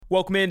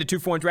Welcome in to 2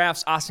 for 1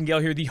 Drafts. Austin Gale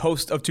here, the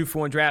host of 2 for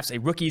 1 Drafts, a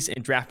rookies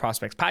and draft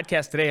prospects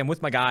podcast. Today, I'm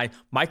with my guy,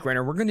 Mike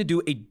Renner. We're going to do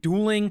a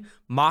dueling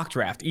mock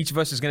draft. Each of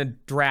us is going to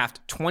draft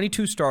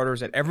 22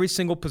 starters at every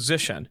single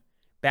position,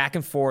 back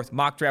and forth.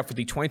 Mock draft with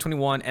the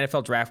 2021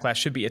 NFL draft class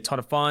should be a ton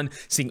of fun.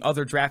 Seeing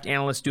other draft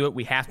analysts do it,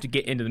 we have to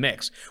get into the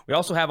mix. We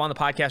also have on the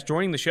podcast,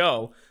 joining the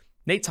show,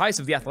 Nate Tice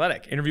of The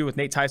Athletic. Interview with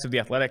Nate Tice of The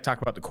Athletic,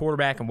 talk about the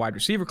quarterback and wide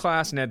receiver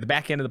class. And at the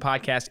back end of the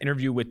podcast,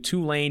 interview with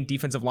Tulane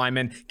defensive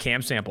lineman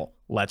Cam Sample.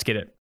 Let's get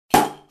it.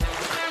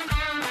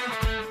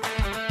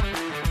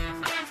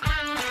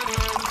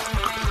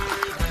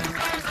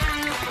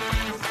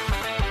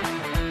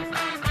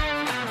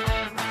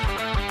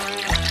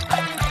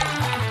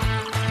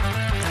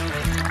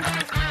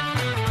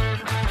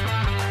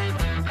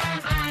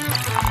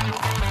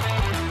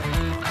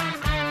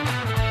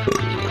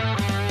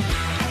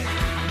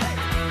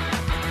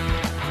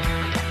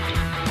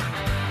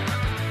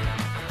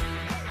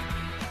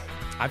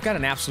 I've got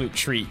an absolute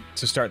treat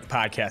to start the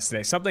podcast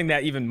today, something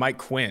that even Mike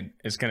Quinn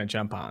is going to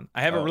jump on.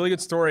 I have a really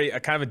good story, a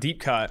kind of a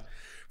deep cut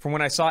from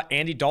when I saw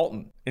Andy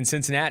Dalton in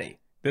Cincinnati.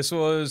 This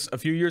was a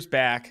few years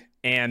back,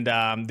 and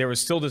there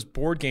was still this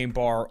board game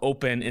bar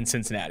open in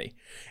Cincinnati.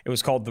 It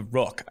was called The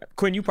Rook.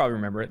 Quinn, you probably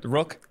remember it. The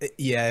Rook?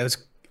 Yeah, it was.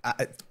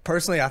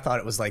 Personally, I thought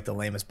it was like the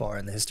lamest bar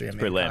in the history of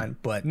mankind.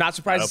 But not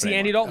surprised to see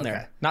Andy Dalton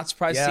there. Not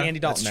surprised to see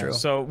Andy Dalton there.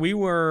 So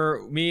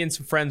me and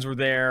some friends were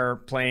there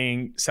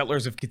playing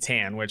Settlers of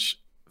Catan, which...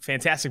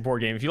 fantastic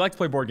board game. If you like to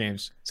play board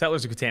games,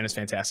 Settlers of Catan is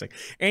fantastic.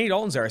 Andy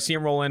Dalton's there. I see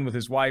him roll in with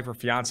his wife or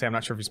fiance. I'm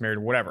not sure if he's married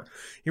or whatever.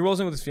 He rolls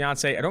in with his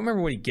fiance. I don't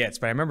remember what he gets,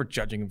 but I remember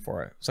judging him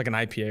for it. It's like an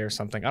IPA or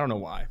something. I don't know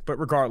why. But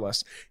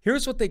regardless,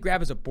 here's what they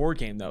grab as a board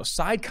game, though.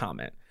 Side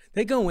comment.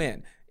 They go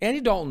in. Andy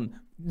Dalton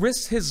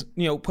risks his,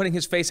 putting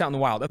his face out in the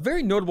wild. A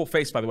very notable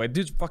face, by the way.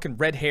 Dude's fucking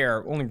red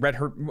hair. Only red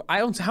hair. I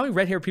don't know how many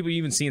red hair people you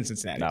even see in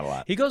Cincinnati. Not a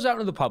lot. He goes out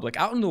into the public,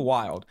 out into the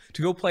wild,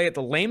 to go play at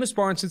the lamest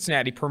bar in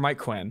Cincinnati, per Mike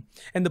Quinn.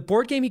 And the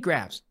board game he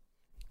grabs,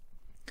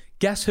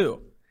 guess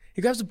who?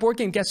 He grabs the board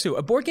game, Guess Who?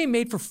 A board game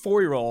made for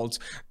 4-year-olds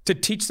to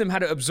teach them how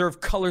to observe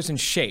colors and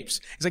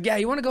shapes. He's like, yeah,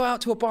 you want to go out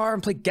to a bar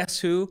and play Guess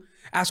Who?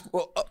 Ask,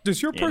 well,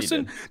 does your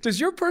person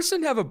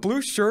have a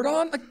blue shirt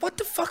on? Like, what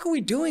the fuck are we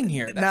doing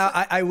here? Now,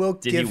 I will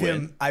give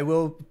him, I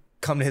will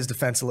come to his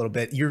defense a little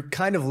bit. You're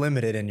kind of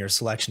limited in your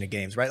selection of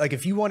games, right? Like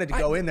if you wanted to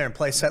go in there and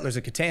play Settlers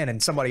of Catan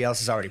and somebody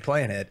else is already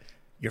playing it,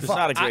 you're fine.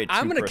 Not a great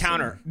I'm going to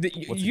counter.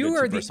 You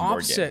are the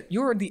opposite.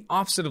 You are the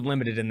opposite of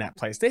limited in that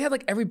place. They had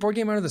like every board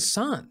game under the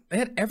sun. They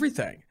had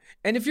everything.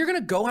 And if you're going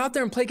to go out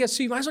there and play Guess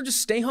Who, you might as well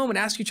just stay home and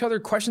ask each other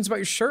questions about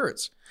your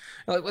shirts.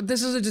 Like,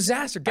 this is a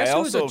disaster. Guess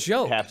Who is a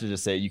joke. I have to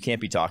just say, you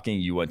can't be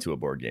talking. You went to a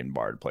board game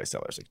bar to play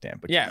Settlers of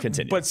Catan. But yeah,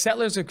 continue. But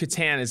Settlers of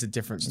Catan is a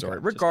different story.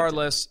 Okay,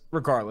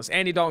 regardless,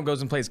 Andy Dalton goes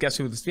and plays Guess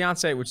Who with his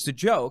fiance, which is a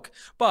joke.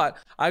 But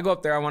I go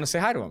up there. I want to say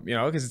hi to him,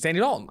 because it's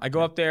Andy Dalton. I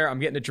go up there. I'm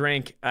getting a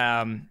drink.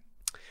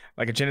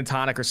 Like a gin and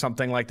tonic or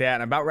something like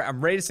that. And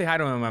I'm ready to say hi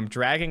to him. I'm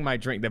dragging my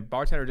drink. The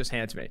bartender just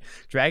handed it to me.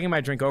 Dragging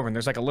my drink over, and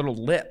there's like a little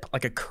lip,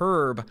 like a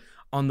curb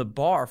on the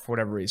bar for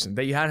whatever reason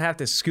that you have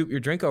to scoop your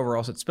drink over or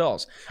else it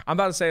spills. I'm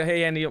about to say,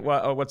 hey, Andy,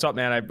 what's up,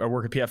 man? I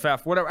work at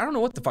PFF. Whatever. I don't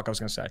know what the fuck I was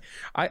going to say.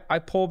 I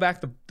pull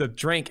back the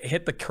drink,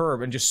 hit the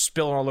curb, and just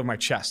spill it all over my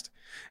chest.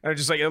 And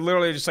it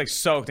literally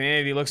just soaked. And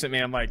Andy looks at me.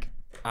 I'm like,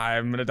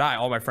 I'm going to die.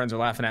 All my friends are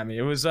laughing at me.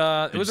 It was a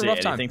rough time. Did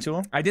you say anything to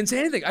him? I didn't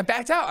say anything. I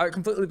backed out. I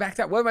completely backed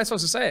out. What am I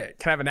supposed to say?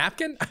 Can I have a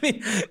napkin? I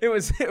mean, it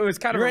was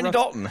kind of You're Andy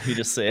Dalton. You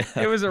just say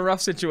it was a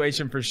rough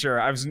situation for sure.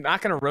 I was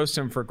not going to roast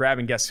him for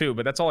grabbing Guess Who,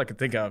 but that's all I could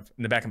think of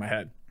in the back of my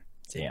head.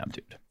 Damn,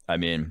 dude. I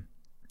mean,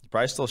 you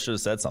probably still should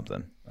have said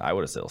something. I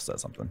would have still said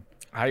something.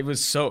 I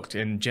was soaked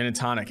in gin and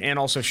tonic and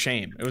also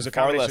shame. It was a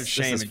combination of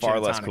shame and gin and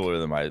tonic. This is far less cooler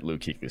than my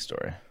Luke Kuechly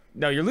story.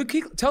 No, your Luke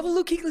Kuechly. Tell the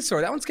Luke Kuechly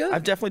story. That one's good.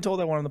 I've definitely told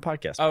that one on the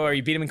podcast. Oh,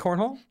 you beat him in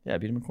cornhole? Yeah, I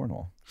beat him in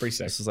cornhole. Pretty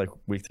sick. This is like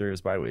week 3 of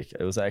his bye week.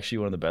 It was actually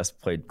one of the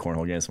best played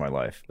cornhole games of my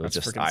life. It was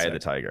just Eye of the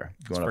Tiger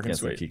going up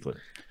against Luke Kuechly.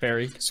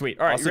 Very sweet.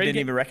 All right, also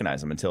didn't even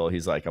recognize him until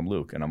he's like, I'm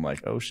Luke. And I'm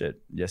like, oh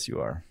shit, yes you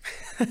are.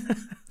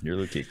 You're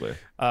Luke Kuechly.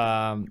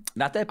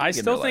 Not that big. I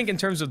still think in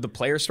terms of the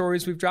player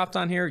stories we've dropped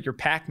on here, your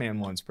Pac-Man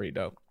one's pretty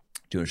dope.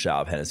 Doing a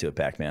shot of Hennessy with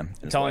Pac-Man.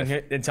 Telling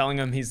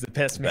him he's the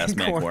best man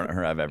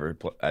corner I've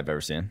ever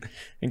seen.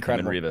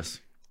 Incredible. Him and Revis.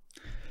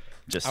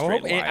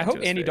 I hope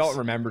Andy Dalton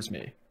remembers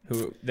me,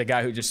 the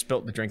guy who just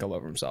spilt the drink all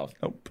over himself.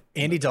 Nope.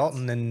 Andy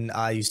Dalton and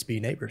I used to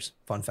be neighbors.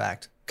 Fun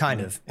fact. Kind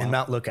of. Wow. In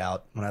Mount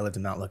Lookout, when I lived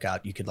in Mount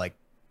Lookout, you could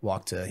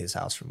walk to his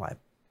house from my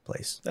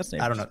place. That's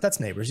neighbors. I don't know. That's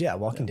neighbors. Yeah,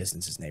 walking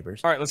distance is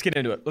neighbors. All right, let's get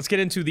into it. Let's get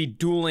into the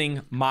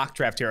dueling mock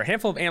draft here. A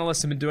handful of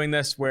analysts have been doing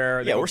this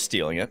where... we're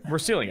stealing it. We're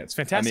stealing it. It's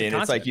fantastic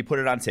concept. It's like you put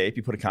it on tape,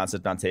 you put a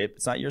concept on tape.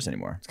 It's not yours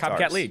anymore. It's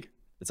Copycat League.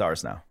 It's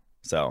ours now.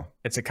 So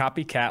it's a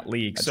copycat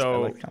league. I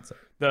So like the concept.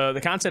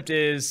 The concept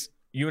is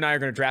you and I are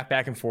going to draft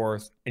back and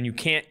forth, and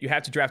you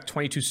have to draft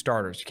 22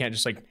 starters. You can't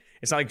just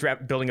it's not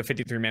like building a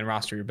 53-man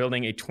roster. You're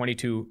building a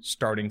 22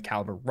 starting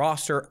caliber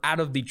roster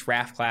out of the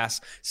draft class,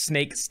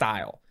 snake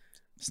style.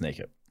 Snake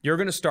it. You're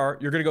going to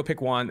start. You're going to go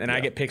pick one, and I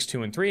get picks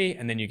 2 and 3,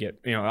 and then you get,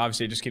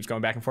 obviously it just keeps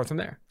going back and forth from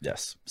there.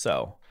 Yes.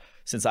 So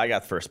since I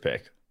got the first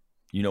pick,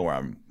 you know where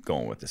I'm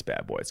going with this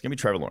bad boy. It's going to be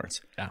Trevor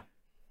Lawrence. Yeah.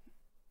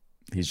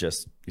 He's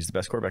the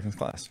best quarterback in this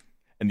class.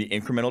 And the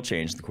incremental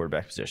change in the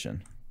quarterback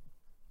position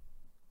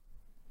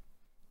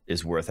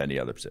is worth any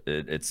other position.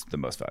 It's the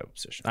most valuable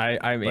position.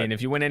 I mean,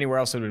 if you went anywhere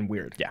else, it would have been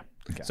weird. Yeah.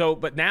 Okay. So,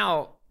 but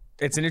now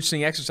it's an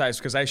interesting exercise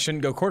because I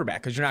shouldn't go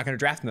quarterback because you're not going to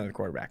draft another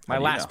quarterback. My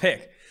last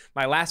pick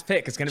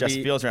is going to be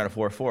Justin Fields around a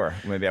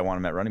 4-4. Maybe I want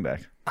him at running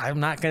back. I'm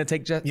not going to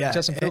take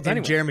Justin Fields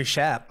anyway. Jeremy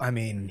Schaap, I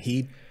mean,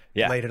 he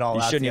laid it all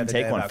out. You shouldn't even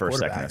take one first,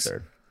 second, or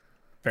third.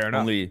 Fair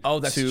enough. Only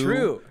that's two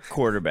true.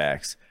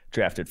 quarterbacks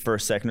drafted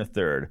first, second, or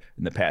third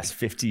in the past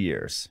 50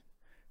 years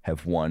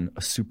have won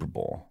a Super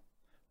Bowl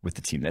with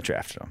the team that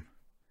drafted them.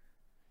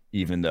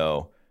 Even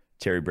though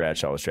Terry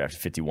Bradshaw was drafted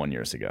 51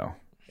 years ago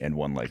and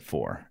won like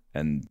 4.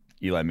 And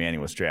Eli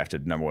Manning was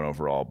drafted number 1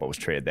 overall, but was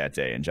traded that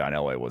day. And John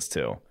Elway was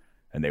too.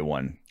 And they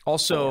won.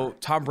 Also, 4.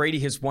 Tom Brady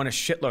has won a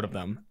shitload of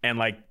them and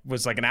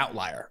was like an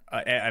outlier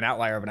of an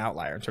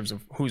outlier in terms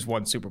of who's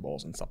won Super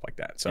Bowls and stuff like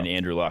that. So, and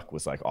Andrew Luck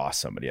was like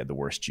awesome, but he had the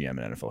worst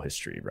GM in NFL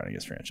history running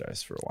his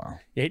franchise for a while.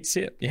 You hate to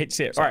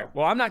see it. All right.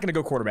 Well, I'm not going to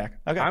go quarterback.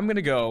 Okay. I'm going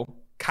to go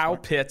Kyle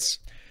Pitts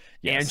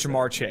and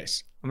Jamar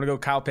Chase. I'm going to go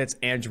Kyle Pitts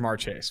and Jamar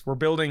Chase. We're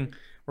building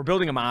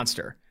a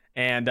monster.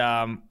 And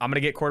I'm going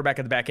to get quarterback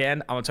at the back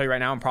end. I'm going to tell you right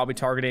now, I'm probably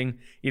targeting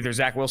either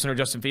Zach Wilson or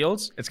Justin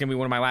Fields. It's going to be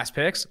one of my last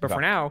picks. But for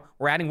now,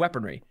 we're adding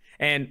weaponry.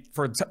 And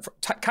for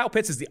Kyle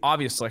Pitts is the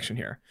obvious selection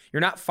here.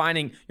 What tight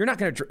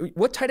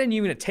end are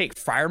you going to take?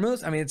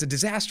 Freiermuth? I mean, it's a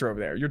disaster over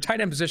there. Your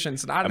tight end position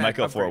is not. I might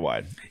go 4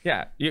 wide.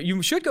 Yeah,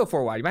 you should go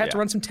 4 wide. You might have to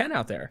run some 10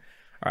 out there.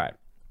 All right.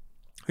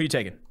 Who are you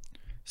taking?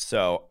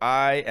 So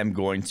I am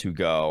going to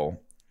go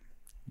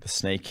the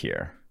snake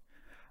here.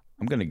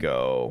 I'm going to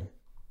go.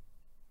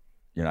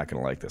 You're not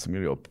going to like this. I'm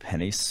going to go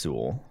Penei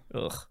Sewell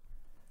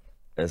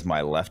as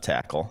my left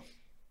tackle.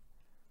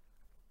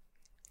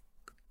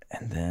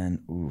 And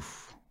then,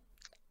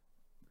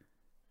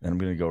 Then I'm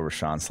going to go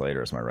Rashawn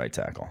Slater as my right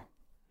tackle.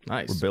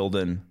 Nice. We're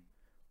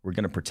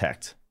going to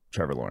protect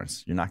Trevor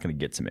Lawrence. You're not going to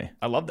get to me.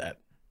 I love that.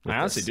 I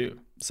honestly do.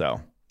 So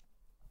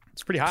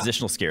it's pretty hot.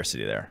 Positional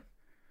scarcity there.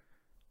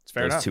 It's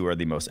fair enough. Those two are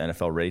the most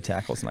NFL-ready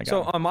tackles. And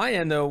so on my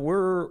end, though,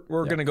 we're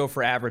going to go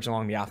for average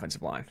along the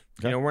offensive line.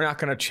 Okay. You know, we're not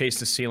going to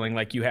chase the ceiling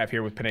like you have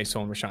here with Penei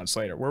Sewell and Rashawn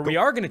Slater. Where we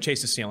are going to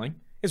chase the ceiling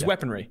is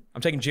weaponry.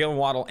 I'm taking Jalen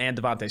Waddle and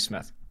Devontae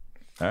Smith.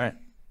 All right.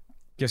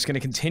 Just going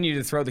to continue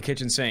to throw the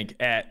kitchen sink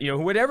at,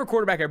 whatever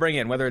quarterback I bring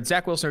in, whether it's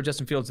Zach Wilson or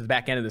Justin Fields at the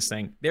back end of this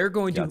thing, they're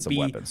going to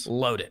be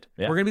loaded.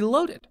 Yeah. We're going to be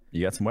loaded.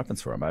 You got some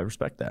weapons for them. I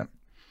respect that.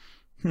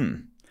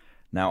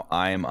 Now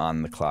I am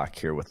on the clock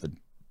here with the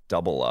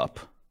double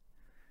up.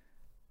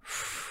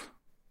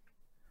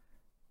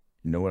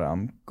 You know what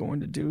I'm going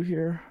to do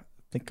here?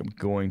 I think I'm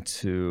going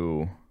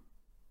to.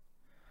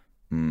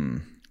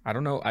 I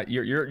don't know.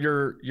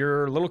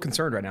 You're a little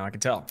concerned right now. I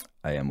can tell.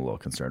 I am a little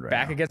concerned right now.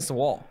 Back against the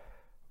wall.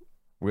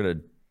 We're going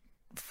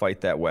to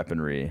fight that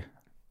weaponry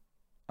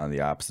on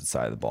the opposite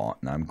side of the ball,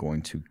 and I'm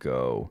going to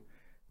go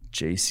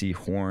J.C.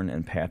 Horn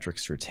and Patrick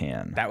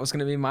Surtain. That was going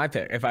to be my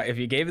pick. If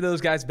you gave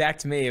those guys back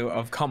to me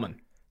of coming.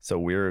 So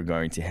we're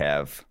going to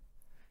have.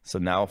 So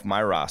now if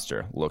my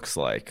roster looks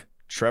like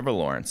Trevor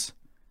Lawrence,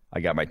 I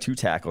got my 2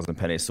 tackles in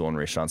Penei Sewell and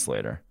Rashawn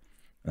Slater,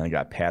 and I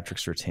got Patrick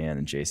Surtain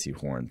and J.C.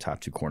 Horn,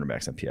 top 2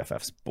 cornerbacks on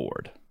PFF's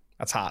board.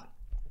 That's hot.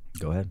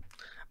 Go ahead.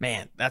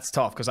 Man, that's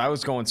tough because I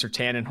was going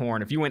Surtain and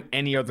Horn. If you went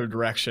any other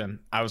direction,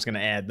 I was going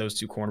to add those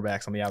 2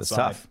 cornerbacks on the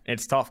outside.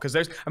 It's tough because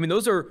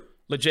those are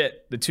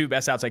legit the 2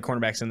 best outside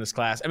cornerbacks in this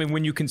class. I mean,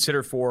 when you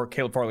consider for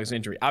Caleb Farley's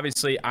injury,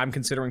 obviously I'm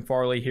considering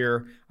Farley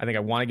here. I think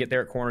I want to get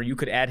there at corner. You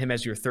could add him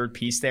as your 3rd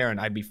piece there,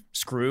 and I'd be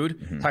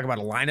screwed. Talk about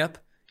a lineup.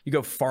 You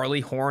go Farley,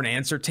 Horn,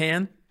 and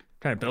Surtain.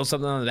 Trying to build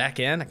something on the back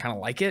end. I kind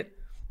of like it.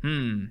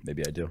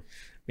 Maybe I do.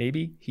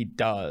 Maybe he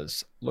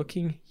does.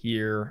 Looking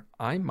here,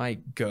 I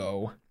might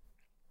go.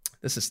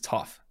 This is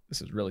tough. This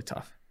is really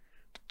tough.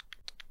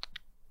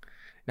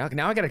 Now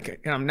I gotta.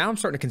 Now I'm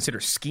starting to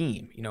consider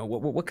scheme.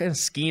 What kind of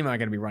scheme am I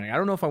going to be running? I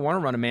don't know if I want to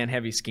run a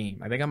man-heavy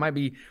scheme. I think I might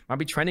be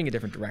trending a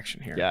different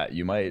direction here. Yeah,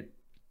 you might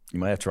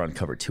have to run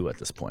cover 2 at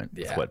this point.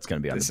 Yeah, what's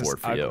going to be on the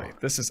board for you?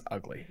 This is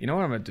ugly. You know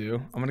what I'm going to do?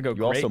 I'm going to go.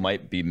 You also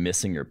might be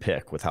missing your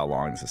pick with how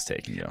long this is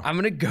taking you. I'm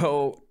going to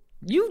go.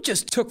 You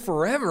just took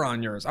forever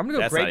on yours. I'm going to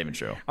go. That's not even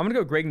true. I'm going to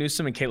go Greg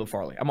Newsome and Caleb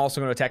Farley. I'm also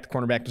going to attack the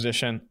cornerback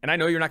position. And I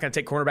know you're not going to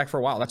take cornerback for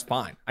a while. That's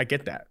fine. I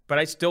get that. But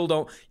I still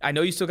don't. I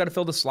know you still got to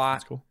fill the slot.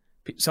 That's cool.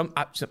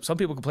 Some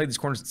people can play these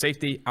corners at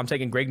safety. I'm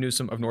taking Greg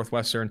Newsome of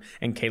Northwestern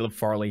and Caleb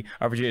Farley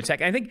of Virginia Tech.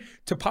 And I think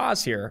to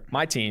pause here,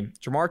 my team,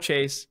 Jamar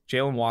Chase,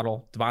 Jalen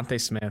Waddle, Devontae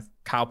Smith,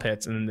 Kyle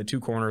Pitts, and then the 2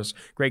 corners,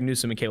 Greg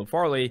Newsome and Caleb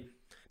Farley.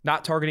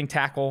 Not targeting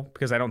tackle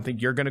because I don't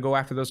think you're going to go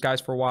after those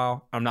guys for a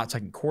while. I'm not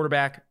taking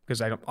quarterback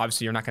because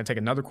obviously you're not going to take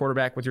another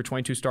quarterback with your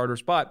 22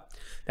 starters, but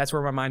that's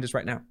where my mind is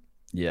right now.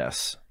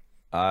 Yes.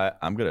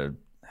 I'm trying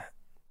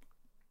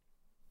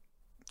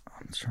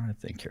to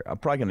think here. I'm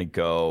probably going to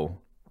go,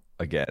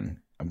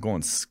 again, I'm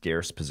going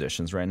scarce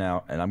positions right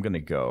now, and I'm going to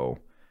go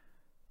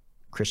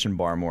Christian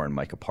Barmore and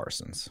Micah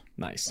Parsons.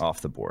 Nice.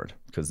 Off the board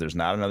because there's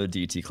not another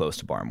DT close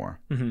to Barmore.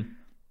 And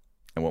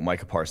what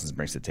Micah Parsons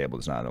brings to the table,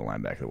 there's not another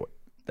linebacker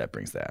that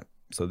brings that.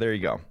 So there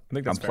you go. I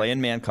think that's I'm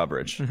playing man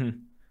coverage,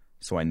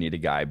 so I need a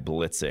guy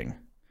blitzing.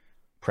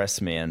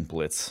 Press man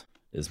blitz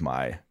is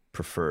my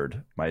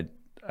preferred.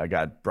 I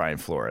got Brian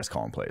Flores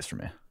calling plays for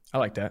me. I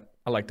like that.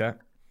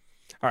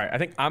 All right, I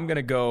think I'm going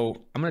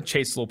to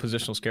chase a little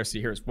positional scarcity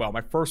here as well.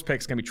 My first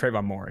pick is going to be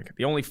Trayvon Moehrig,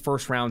 the only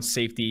first-round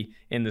safety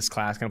in this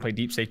class. Going to play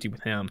deep safety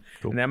with him.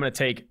 Cool. And then I'm going to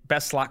take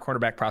best slot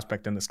cornerback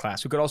prospect in this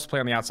class, who could also play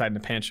on the outside in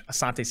the pinch,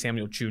 Asante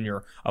Samuel Jr.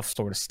 of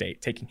Florida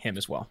State, taking him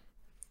as well.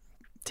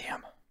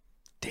 Damn.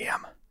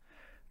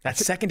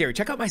 That's secondary.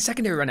 Check out my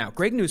secondary right now.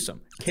 Greg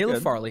Newsome,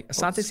 Caleb Farley,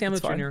 Asante Samuel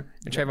Jr.,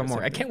 and Trayvon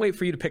Moehrig. I can't wait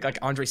for you to pick like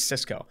Andre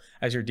Cisco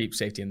as your deep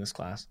safety in this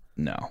class.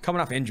 No.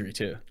 Coming off injury,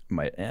 too.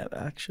 Might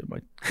grab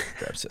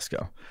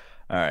Cisco.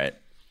 All right.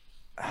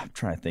 I'm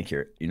trying to think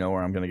here. You know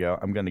where I'm going to go?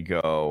 I'm going to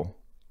go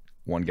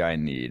one guy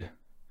in need.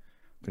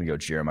 I'm going to go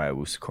Jeremiah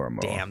Owusu-Koramoah.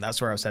 Damn, that's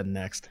where I was heading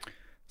next.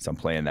 So I'm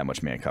playing that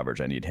much man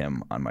coverage. I need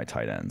him on my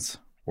tight ends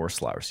or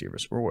slot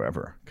receivers or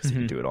wherever because he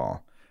can do it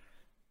all.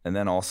 And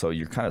then also,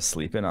 you're kind of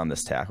sleeping on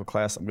this tackle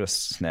class. I'm going to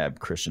snab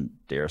Christian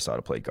Darrisaw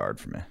to play guard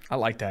for me. I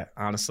like that,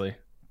 honestly.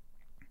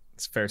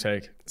 It's a fair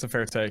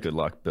take. Good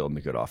luck building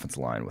a good offensive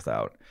line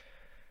without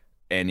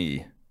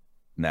any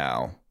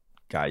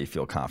guy you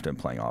feel confident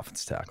playing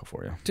offensive tackle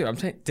for you. Dude, I'm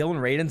saying Dylan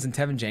Radins and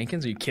Tevin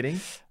Jenkins. Are you kidding?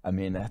 I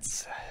mean,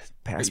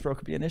 pass pro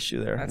could be an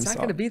issue there. That's not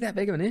going to be that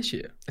big of an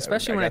issue,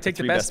 especially when I take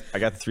the best. I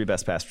got the 3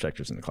 best pass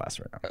protectors in the class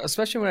right now.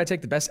 Especially when I take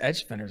the best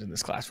edge defenders in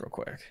this class real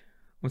quick. I'm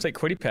going to take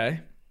Kwity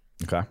Paye.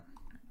 Okay.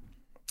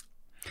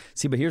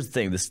 See, but here's the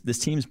thing. This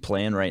team's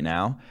playing right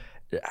now.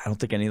 I don't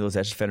think any of those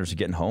edge defenders are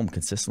getting home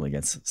consistently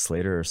against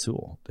Slater or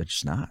Sewell. They're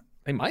just not.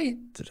 They might.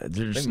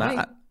 They're just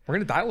not. We're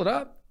going to dial it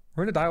up.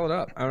 I'm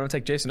going to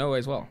take Jason Oweh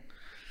as well.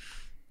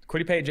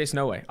 Kwity Paye, Jason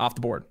Oweh, off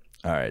the board.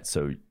 All right,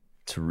 so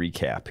to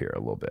recap here a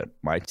little bit,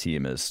 my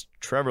team is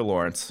Trevor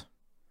Lawrence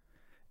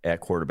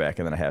at quarterback,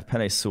 and then I have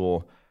Penei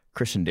Sewell,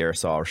 Christian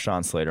Darrisaw,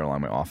 Rashawn Slater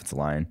along my offensive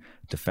line.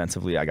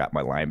 Defensively, I got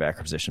my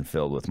linebacker position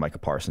filled with Micah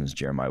Parsons,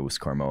 Jeremiah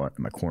Owusu-Koramoah, and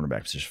my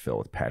cornerback position filled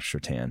with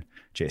Patrick Surtain,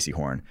 J.C.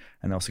 Horn,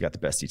 and I also got the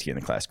best DT in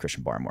the class,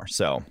 Christian Barmore.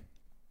 So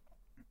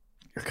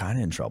you're kind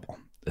of in trouble.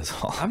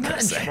 I'm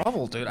not in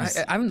trouble, dude.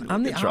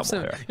 I'm the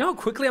opposite. You know how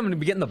quickly I'm going to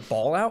be getting the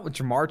ball out with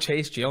Jamar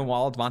Chase, Jalen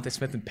Waddle, Devontae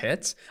Smith, and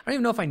Pitts? I don't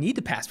even know if I need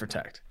to pass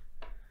protect.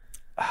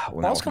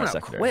 Ball's coming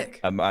out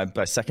quick.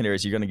 By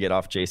secondaries, you're going to get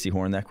off J.C.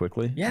 Horn that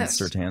quickly? Yes.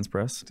 Surtain's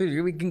press?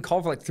 Dude, we can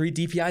call for like 3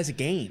 DPIs a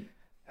game.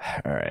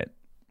 All right.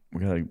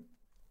 I'm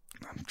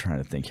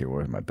trying to think here.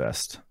 Where's my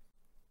best?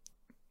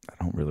 I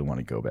don't really want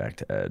to go back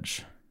to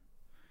edge.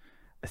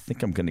 I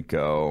think I'm going to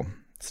go,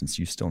 since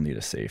you still need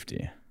a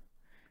safety,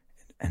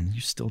 and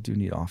you still do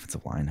need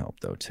offensive line help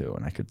though too.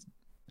 And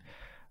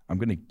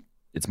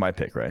it's my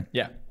pick, right?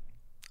 Yeah.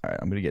 All right.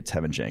 I'm going to get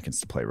Tevin Jenkins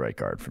to play right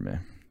guard for me.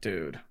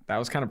 Dude, that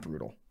was kind of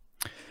brutal.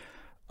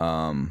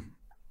 And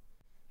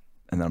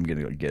then I'm going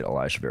to get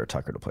Elijah Vera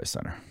Tucker to play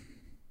center.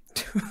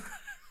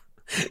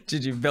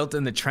 Dude, you built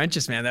in the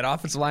trenches, man. That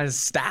offensive line is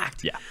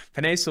stacked. Yeah.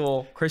 Penei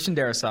Sewell, Christian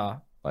Darrisaw,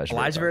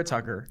 Elijah Vera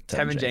Tucker,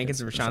 Tevin Jenkins,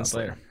 and Rashawn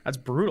Slater. That's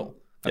brutal.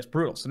 That's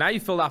brutal. So now you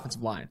filled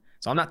offensive line.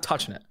 So I'm not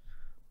touching it.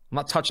 I'm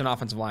not touching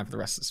offensive line for the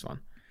rest of this one.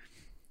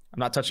 I'm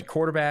not touching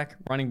quarterback,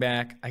 running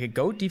back. I could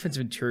go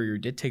defensive interior.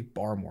 Did take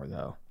Barmore,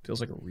 though. Feels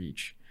like a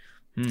reach.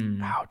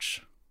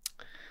 Ouch.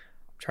 I'm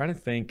trying to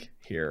think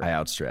here. I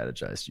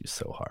out-strategized you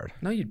so hard.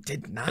 No, you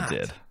did not.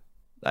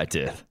 I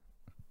did.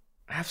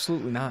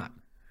 Absolutely not.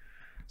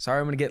 Sorry,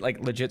 I'm going to get like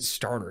legit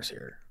starters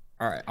here.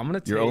 All right, I'm going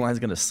to take... Your O-line's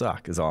going to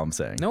suck is all I'm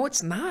saying. No,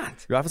 it's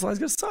not. Your offensive line's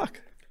going to suck.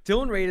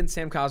 Dylan Radin,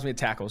 Sam Cosmi at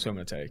tackle is who I'm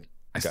going to take.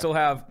 I still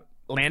have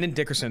Landon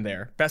Dickerson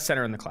there, best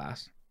center in the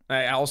class.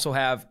 I also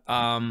have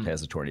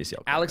has a torn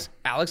ACL.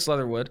 Alex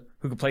Leatherwood,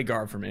 who could play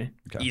guard for me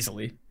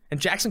easily. And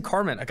Jackson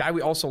Carman, a guy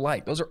we also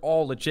like. Those are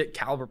all legit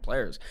caliber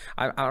players.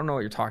 I don't know what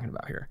you're talking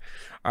about here.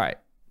 All right.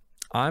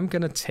 I'm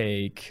going to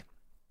take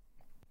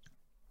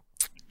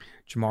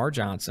Jamar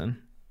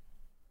Johnson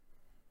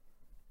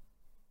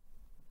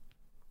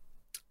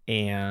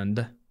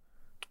and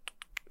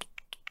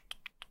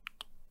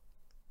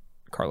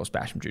Carlos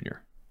Basham Jr.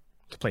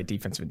 to play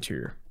defensive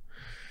interior.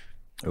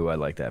 Oh, I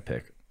like that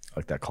pick. I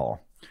like that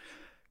call.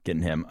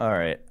 Getting him. All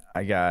right.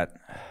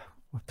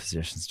 What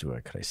positions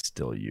could I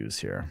still use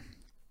here?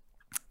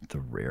 The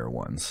rare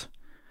ones.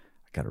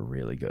 I got a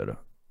really good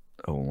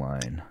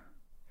O-line.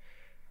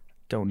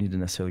 Don't need to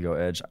necessarily go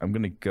edge. I'm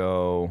gonna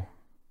go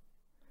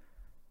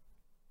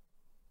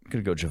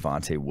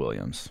Javonte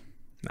Williams.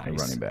 Nice.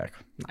 Running back.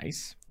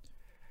 Nice.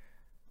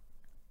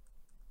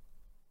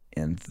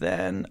 And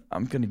then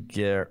I'm gonna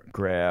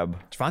grab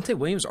Javonte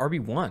Williams,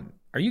 RB1.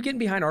 Are you getting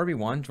behind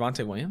RB1,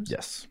 Javonte Williams?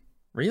 Yes.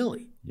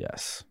 Really?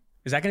 Yes.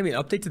 Is that going to be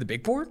an update to the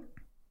big board?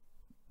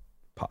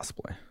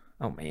 Possibly.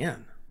 Oh,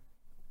 man.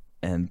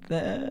 And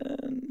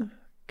then,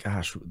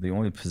 gosh, the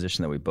only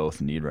position that we both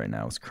need right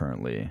now is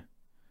currently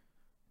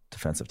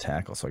defensive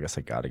tackle. So I guess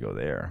I got to go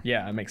there.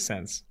 Yeah, that makes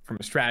sense from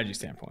a strategy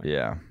standpoint.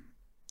 Yeah.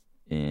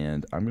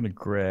 And I'm going to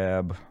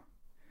grab,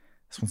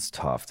 this one's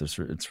tough.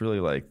 It's really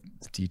like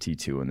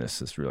DT2 in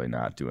this is really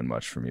not doing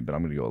much for me, but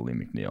I'm going to go Lee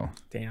McNeil.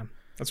 Damn.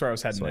 That's where I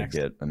was heading next. I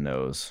get a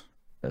nose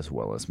as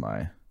well as my.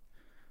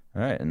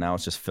 All right, and now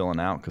it's just filling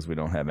out because we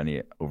don't have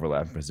any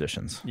overlapping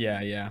positions.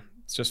 Yeah.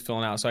 It's just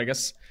filling out. So I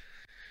guess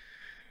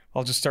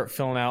I'll just start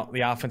filling out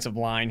the offensive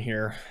line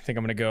here. I think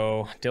I'm going to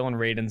go Dylan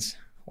Radins,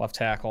 left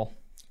tackle.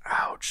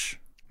 Ouch.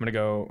 I'm going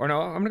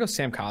to go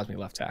Sam Cosmi,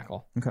 left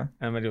tackle. Okay. And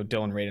I'm going to go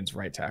Dylan Radins,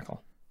 right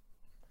tackle.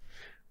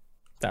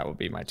 That would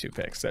be my 2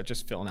 picks. That's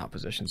just filling out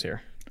positions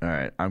here. All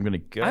right, I'm going to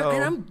go.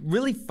 And I'm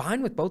really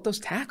fine with both those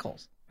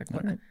tackles.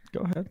 All right,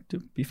 go ahead.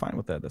 Be fine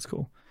with that. That's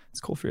cool.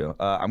 It's cool for you.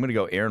 I'm going to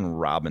go Aaron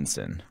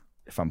Robinson.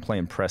 If I'm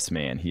playing press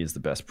man, he is the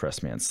best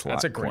press man slot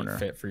That's a great corner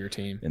fit for your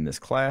team in this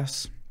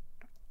class.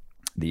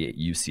 The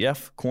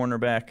UCF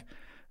cornerback.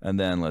 And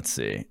then let's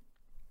see.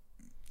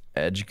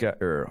 Edge guy,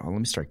 let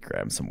me start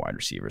grabbing some wide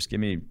receivers. Give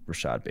me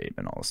Rashad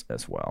Bateman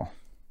as well.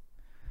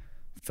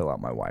 Fill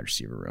out my wide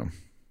receiver room.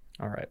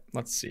 All right,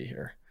 let's see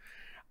here.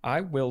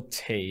 I will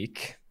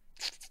take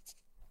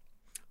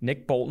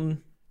Nick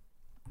Bolton,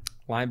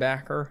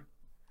 linebacker,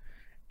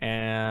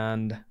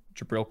 and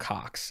Jabril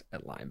Cox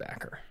at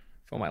linebacker.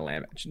 For my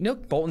linebacker.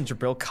 Nick Bolton,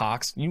 Jabril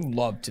Cox, you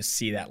love to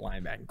see that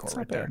linebacking core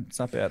right there. It's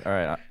not bad. All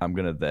right, I'm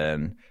going to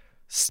then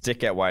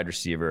stick at wide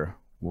receiver.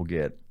 We'll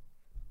get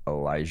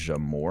Elijah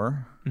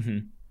Moore,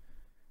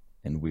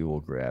 and we will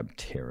grab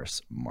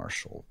Terrace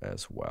Marshall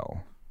as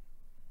well.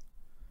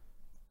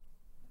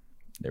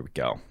 There we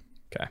go.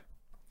 Okay.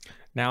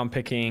 Now I'm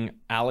picking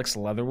Alex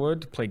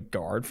Leatherwood to play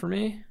guard for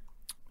me.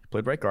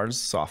 Played right guard as a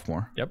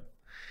sophomore. Yep.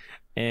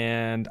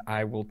 And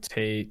I will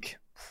take,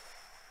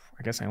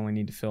 I guess I only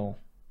need to fill,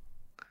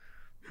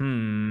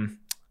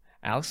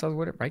 Alex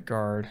Leatherwood at right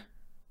guard.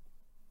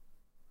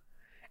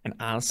 And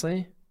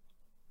honestly,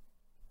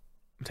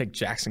 I'll take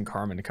Jackson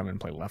Carman to come in and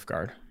play left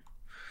guard.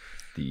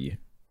 The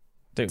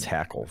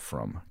tackle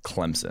from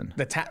Clemson.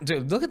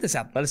 Dude, look at this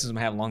athleticism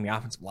I have along the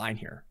offensive line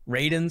here.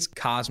 Radins,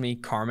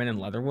 Cosmi, Carman, and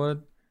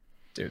Leatherwood.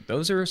 Dude,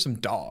 those are some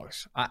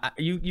dogs.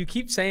 You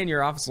keep saying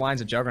your offensive line's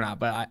a juggernaut,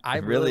 but I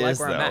really like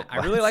where I'm at. I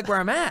really like where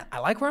I'm at. I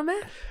like where I'm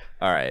at.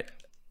 All right.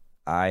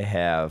 I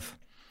have,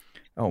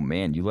 oh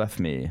man, you left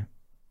me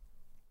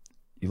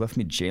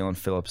Jalen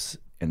Phillips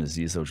and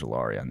Azeez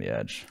Ojulari on the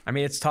edge. I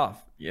mean, it's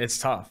tough. It's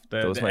tough.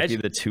 Those might be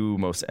the 2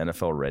 most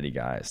NFL ready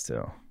guys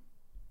too.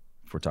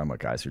 If we're talking about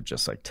guys who are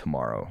just like,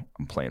 tomorrow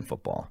I'm playing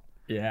football.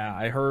 Yeah,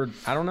 I heard.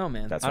 I don't know,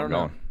 man. That's where I'm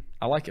going.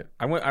 I like it.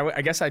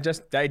 I guess I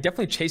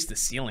definitely chased the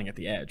ceiling at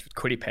the edge with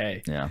Kwity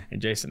Paye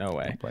and Jason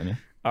Oweh.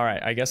 All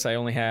right, I guess I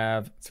only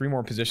have 3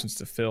 more positions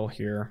to fill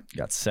here. You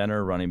got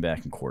center, running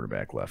back, and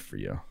quarterback left for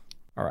you.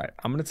 All right,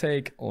 I'm going to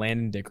take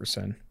Landon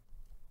Dickerson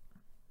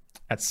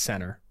at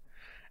center,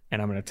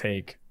 and I'm going to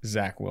take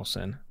Zach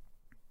Wilson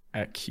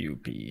at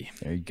QB.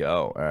 There you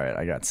go. All right,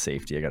 I got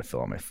safety. I got to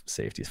fill out my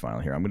safeties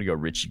finally here. I'm going to go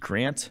Richie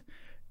Grant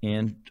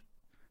and,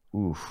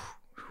 who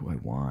I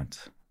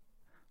want.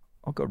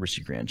 I'll go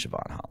Richie Grant,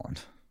 Javon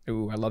Holland.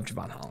 Ooh, I love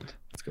Javon Holland.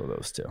 Let's go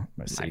those 2.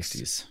 My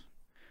safeties.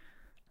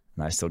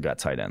 And I still got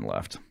tight end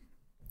left,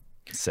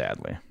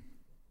 sadly.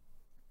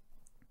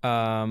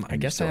 I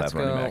guess I have to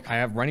go. I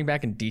have running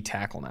back and D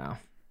tackle now.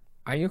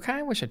 I kind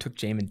of wish I took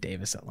Jamin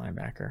Davis at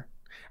linebacker.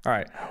 All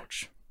right.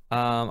 Ouch.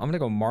 I'm going to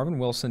go Marvin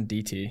Wilson,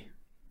 DT.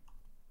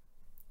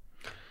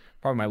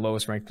 Probably my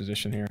lowest ranked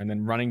position here. And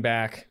then running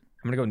back,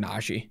 I'm going to go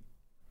Najee.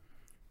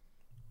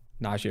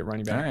 Najee at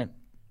running back. All right.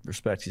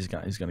 Respect. He's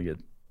going to get,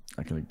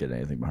 not going to get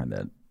anything behind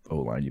that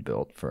O-line you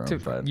built for him.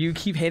 Dude, but you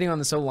keep hating on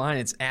this O-line.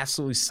 It's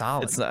absolutely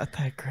solid. It's not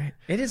that great.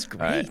 It is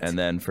great. All right. And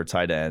then for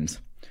tight ends,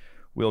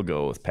 we'll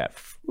go with Pat.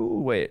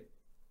 Ooh, wait.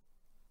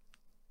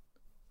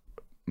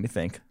 Let me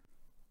think.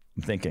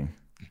 I'm thinking.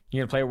 You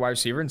going to play a wide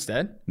receiver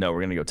instead? No, we're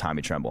going to go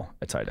Tommy Tremble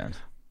at tight end.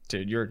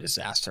 Dude, you're a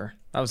disaster.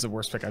 That was the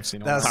worst pick I've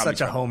seen. That was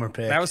such a homer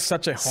pick. That was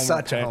such a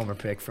homer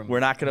pick from we're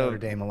not gonna, Notre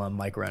Dame alum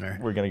Mike Renner.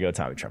 We're going to go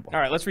Tommy Tremble. All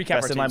right, let's recap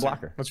our teams. Best inline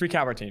blocker. Let's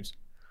recap our teams.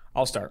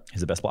 I'll start.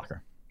 He's the best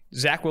blocker.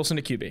 Zach Wilson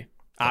to QB.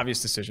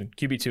 Obvious decision.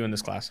 QB2 in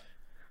this class.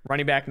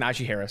 Running back,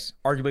 Najee Harris.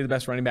 Arguably the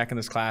best running back in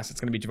this class. It's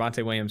going to be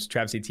Javonte Williams,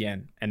 Travis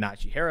Etienne, and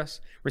Najee Harris.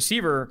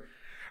 Receiver,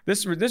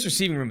 this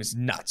receiving room is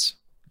nuts.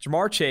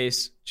 Jamar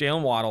Chase,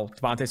 Jalen Waddle,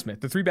 Devontae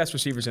Smith. The 3 best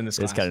receivers in this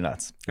class. It's kind of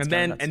nuts.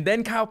 And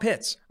then Kyle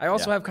Pitts. I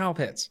also have Kyle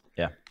Pitts.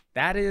 Yeah.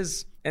 That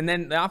is, and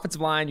then the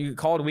offensive line, you could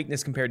call it a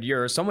weakness compared to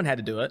yours. Someone had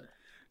to do it.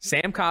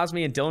 Sam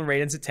Cosmi and Dylan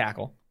Radins at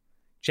tackle.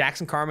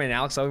 Jackson Carman and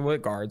Alex Leatherwood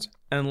at guards.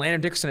 And then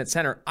Landon Dickerson at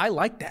center. I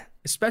like that,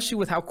 especially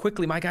with how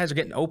quickly my guys are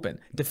getting open.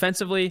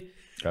 Defensively,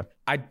 okay.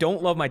 I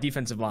don't love my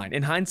defensive line.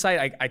 In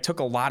hindsight, I took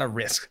a lot of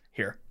risk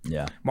here.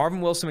 Yeah.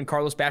 Marvin Wilson and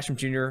Carlos Basham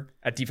Jr.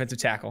 at defensive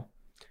tackle.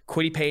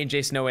 Kwity Paye and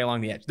Jason Oweh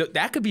along the edge.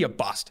 That could be a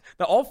bust.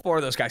 All 4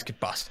 of those guys could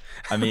bust.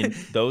 I mean,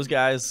 those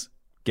guys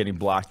getting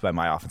blocked by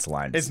my offensive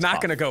line. It's not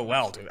going to go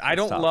well, dude. I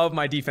don't love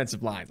my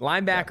defensive line.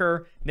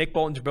 Linebacker, Nick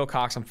Bolton, Jabril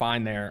Cox, I'm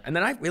fine there. And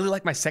then I really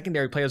like my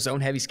secondary play a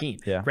zone-heavy scheme.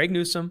 Yeah. Greg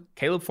Newsome,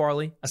 Caleb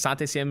Farley,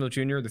 Asante Samuel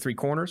Jr., the 3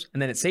 corners.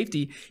 And then at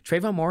safety,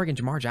 Trayvon Morgan,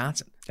 Jamar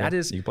Johnson. That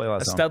is you play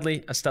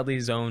a Studley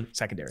zone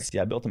secondary. See,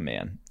 I built a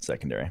man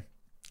secondary,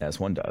 as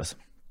one does.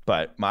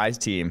 But my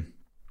team,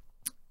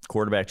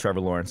 quarterback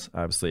Trevor Lawrence,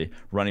 obviously.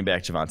 Running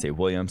back Javonte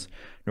Williams,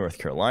 North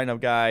Carolina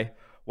guy.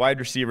 Wide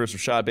receivers,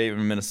 Rashad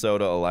Bateman,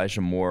 Minnesota,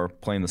 Elijah Moore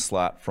playing the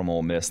slot from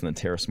Ole Miss, and then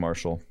Terrace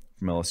Marshall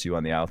from LSU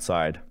on the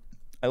outside.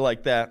 I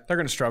like that. They're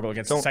going to struggle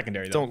against the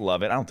secondary, though. Don't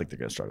love it. I don't think they're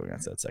going to struggle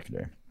against that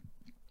secondary.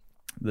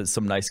 There's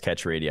some nice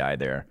catch radii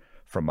there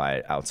from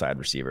my outside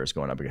receivers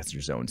going up against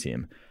your zone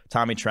team.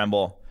 Tommy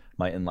Tremble,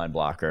 my inline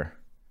blocker,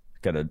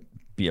 going to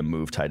be a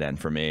move tight end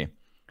for me.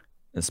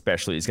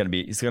 Especially, he's going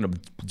to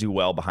do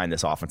well behind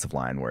this offensive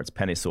line where it's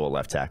Penei Sewell at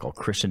left tackle,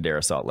 Christian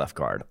Darrisaw at left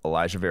guard,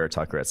 Elijah Vera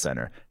Tucker at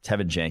center,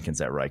 Tevin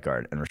Jenkins at right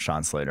guard, and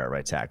Rashawn Slater at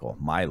right tackle.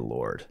 My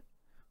lord,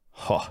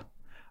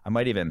 I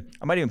might even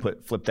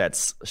flip that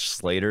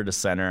Slater to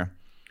center,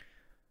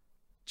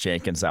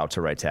 Jenkins out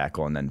to right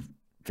tackle, and then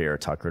Vera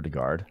Tucker to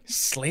guard.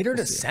 Slater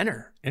to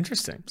center,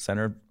 interesting.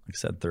 Center, like I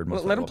said, third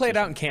most. Let him play it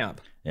out in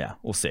camp. Yeah,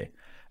 we'll see.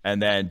 And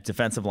then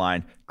defensive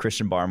line,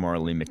 Christian Barmore,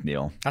 Lee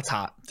McNeil. That's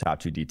hot. Top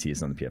 2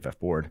 DTs on the PFF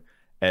board.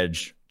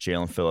 Edge,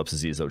 Jalen Phillips,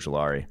 Azeez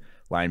Ojulari.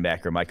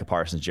 Linebacker, Micah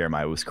Parsons,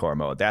 Jeremiah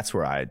Owusu-Koramoah. That's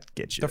where I'd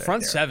get you. The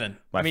front seven.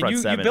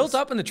 You built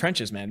up in the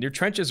trenches, man. Your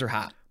trenches are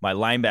hot. My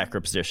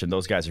linebacker position,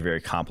 those guys are very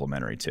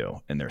complementary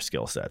too in their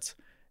skill sets.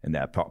 And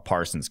that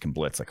Parsons can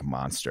blitz like a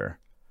monster,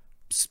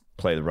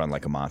 play the run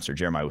like a monster.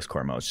 Jeremiah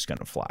Owusu-Koramoah is just going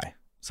to fly.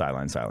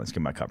 Silence, give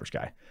him my coverage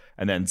guy.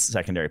 And then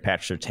secondary,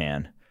 Patrick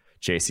Surtain,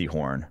 J.C.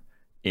 Horn,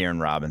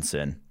 Aaron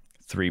Robinson,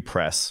 3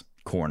 press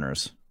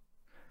corners,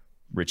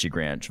 Richie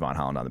Grant, Javon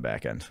Holland on the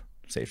back end.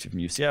 Safety from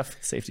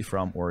UCF, safety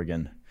from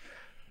Oregon.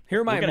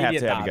 Here are my immediate thoughts. We're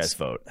going to have you guys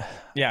vote.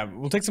 Yeah,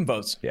 we'll take some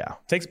votes. Yeah.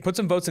 Put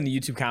some votes in the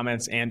YouTube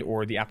comments and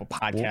or the Apple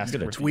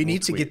Podcast. We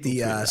need to get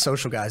the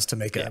social guys to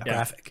make a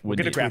graphic. We'll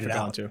get a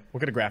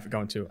graphic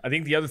going too. I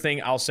think the other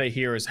thing I'll say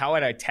here is how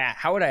would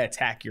I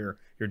attack your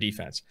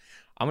defense?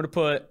 I'm going to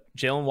put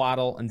Jalen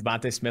Waddle and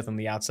Devontae Smith on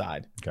the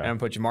outside. Okay. And I'm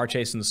going to put Jamar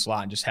Chase in the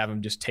slot and just have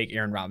him just take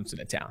Aaron Robinson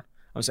to town.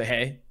 I'm going to say,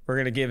 hey, we're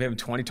going to give him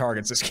 20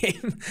 targets this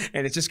game,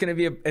 and it's just going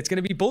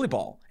to be bully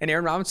ball. And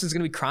Aaron Robinson's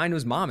going to be crying to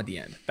his mom at the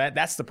end.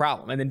 That's the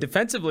problem. And then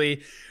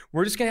defensively,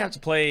 we're just going to have to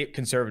play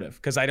conservative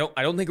because I don't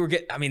think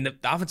the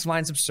offensive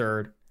line's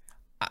absurd.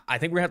 I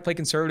think we're going to have to play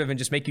conservative and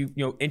just make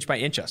you inch by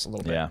inch us a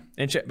little bit. Yeah.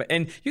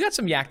 And you got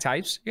some yak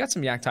types. You got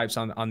some yak types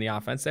on the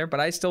offense there, but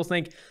I still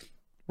think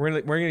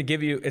we're going to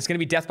give you. It's going to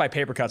be death by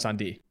paper cuts on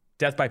D.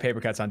 Death by paper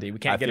cuts on D. We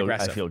can't get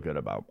aggressive. I feel good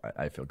about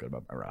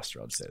my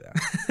roster. I'll just say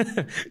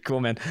that. Cool,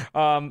 man.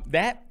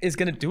 That is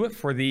going to do it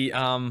for the.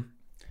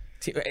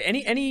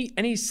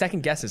 Any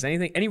second guesses?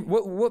 Anything?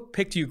 What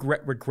pick do you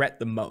regret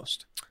the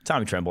most?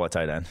 Tommy Tremble at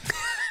tight end.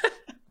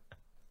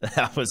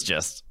 That was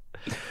just.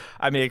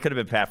 I mean, it could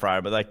have been Pat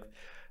Fryer, but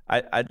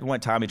I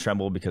went Tommy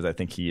Tremble because I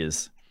think he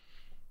is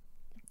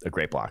a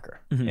great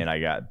blocker, and I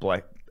got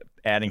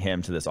adding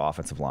him to this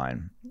offensive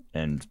line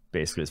and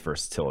basically his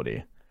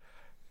versatility.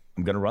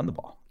 I'm going to run the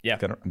ball. Yeah.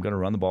 I'm going to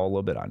run the ball a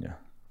little bit on you.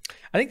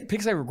 I think the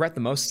picks I regret the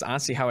most is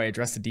honestly how I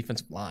addressed the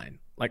defensive line.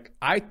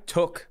 I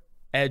took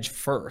edge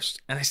first,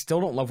 and I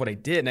still don't love what I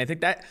did. And I think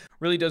that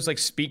really does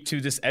speak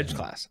to this edge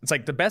class. It's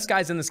the best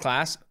guys in this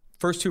class,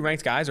 first 2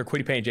 ranked guys are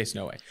Kwity Paye and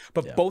Jason Oweh.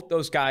 But both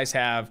those guys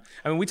have,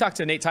 we talked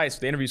to Nate Tice,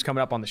 the interview's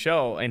coming up on the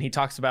show, and he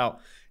talks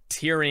about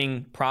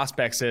tiering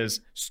prospects as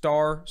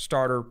star,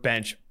 starter,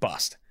 bench,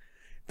 bust.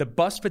 The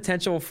bust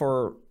potential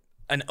for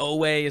an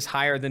Oweh is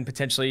higher than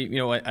potentially, an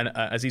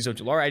Azeez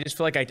Ojulari. I just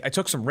feel like I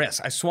took some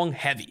risks. I swung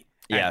heavy.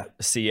 Yeah.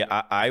 See,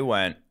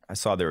 I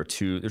saw there's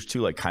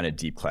 2 kind of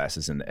deep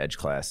classes in the edge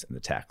class and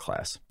the tack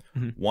class.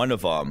 Mm-hmm. One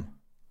of them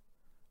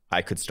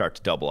I could start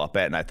to double up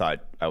at, and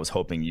I was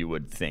hoping you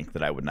would think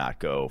that I would not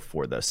go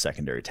for the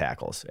secondary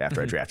tackles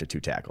after I drafted 2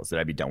 tackles, that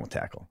I'd be done with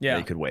tackle. Yeah.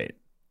 You could wait.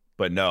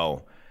 But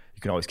no. You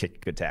can always kick a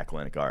good tackle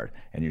in a guard,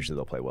 and usually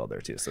they'll play well there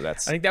too. So I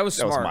think that was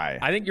smart.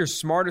 I think your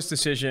smartest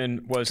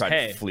decision was,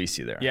 to fleece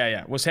you there.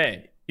 Yeah.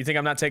 You think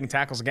I'm not taking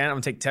tackles again? I'm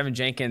gonna take Tevin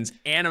Jenkins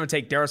and I'm gonna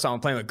take Darrisaw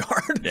and playing with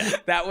guard. Yeah.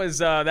 That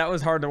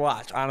was hard to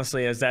watch,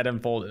 honestly, as that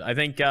unfolded. I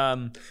think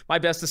my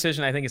best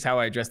decision, is how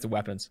I addressed the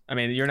weapons.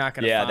 You're not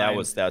gonna. Yeah,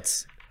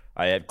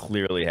 I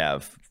clearly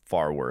have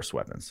far worse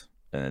weapons,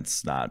 and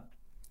that's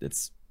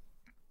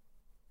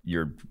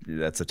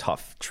a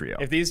tough trio.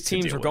 If these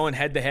teams were going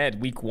head to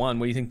head week 1,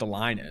 what do you think the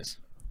line is?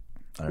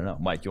 I don't know.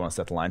 Mike, you want to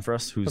set the line for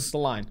us? What's the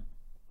line?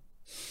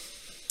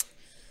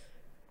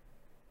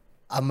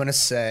 I'm going to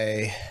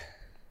say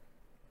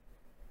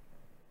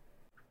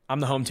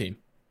I'm the home team.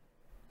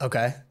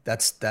 Okay.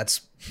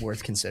 That's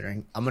worth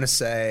considering. I'm going to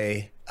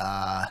say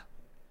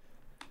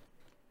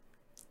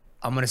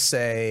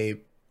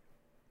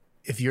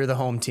if you're the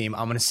home team,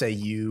 I'm going to say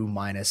you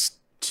minus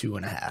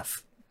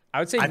 2.5. I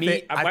would say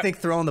I think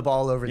throwing the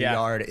ball over the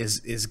yard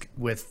is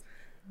with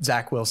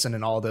Zach Wilson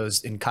and all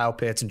those, and Kyle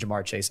Pitts and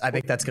Jamar Chase. I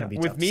think that's going to be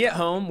with tough me at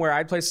home. Where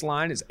I'd place the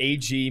line is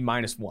AG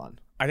 -1.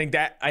 I think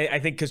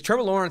because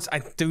Trevor Lawrence, I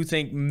do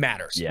think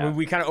matters. Yeah,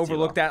 we kind of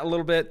overlooked that a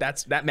little bit.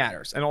 That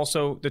matters, and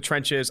also the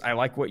trenches. I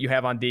like what you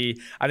have on D.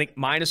 I think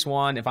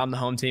 -1. If I'm the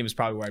home team, is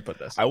probably where I put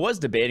this. I was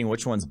debating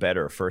which one's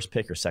better, first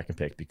pick or second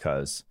pick,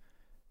 because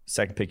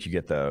second pick you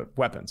get the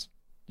weapons,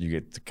 you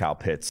get the Kyle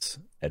Pitts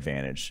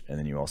advantage, and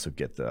then you also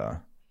get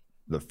the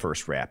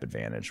first wrap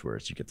advantage,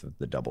 whereas you get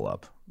the double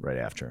up right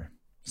after.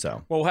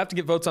 So, well, we'll have to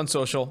get votes on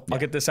social. I'll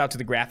get this out to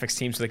the graphics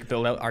team so they can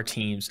build out our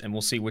teams, and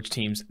we'll see which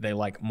teams they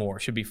like more.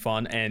 Should be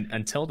fun. And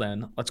until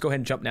then, let's go ahead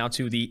and jump now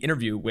to the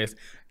interview with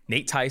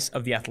Nate Tice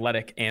of The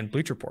Athletic and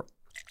Bleacher Report.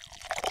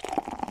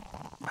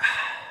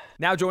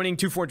 Now joining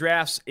 2-4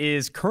 Drafts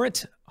is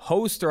current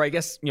host, or I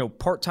guess,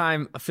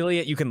 part-time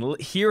affiliate. You can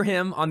hear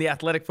him on the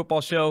Athletic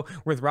Football Show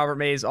with Robert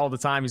Mays all the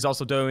time. He's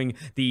also doing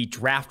the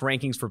draft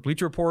rankings for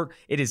Bleacher Report.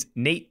 It is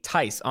Nate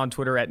Tice on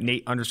Twitter at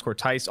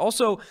Nate_Tice.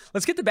 Also,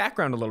 let's get the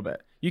background a little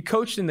bit. You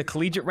coached in the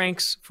collegiate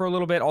ranks for a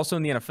little bit, also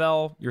in the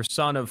NFL. You're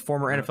son of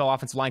former NFL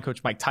offensive line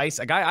coach Mike Tice,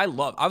 a guy I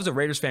love. I was a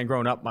Raiders fan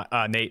growing up,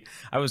 Nate.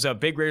 I was a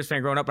big Raiders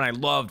fan growing up, and I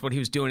loved what he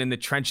was doing in the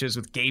trenches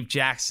with Gabe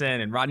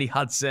Jackson and Rodney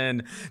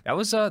Hudson. That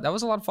was a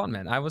lot of fun,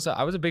 man. I was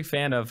a big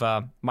fan of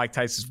Mike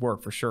Tice's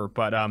work for sure.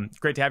 But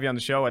great to have you on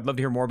the show. I'd love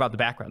to hear more about the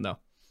background, though.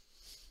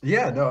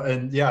 Yeah, no,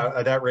 and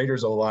yeah, that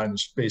Raiders O-line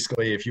is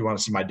basically, if you want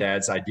to see my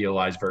dad's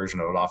idealized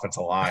version of an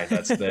offensive line,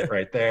 that's it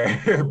right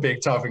there.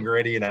 Big, tough, and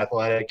gritty and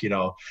athletic,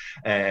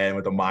 and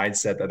with a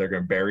mindset that they're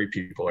going to bury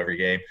people every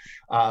game.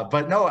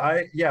 But no,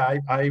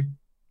 I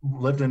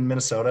lived in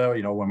Minnesota,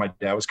 when my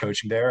dad was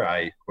coaching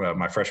there.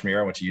 My freshman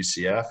year, I went to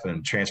UCF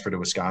and transferred to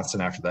Wisconsin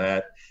after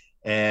that.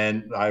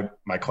 And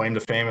my claim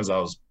to fame is I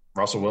was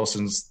Russell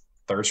Wilson's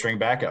third string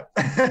backup.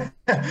 But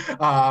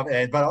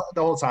the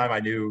whole time I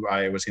knew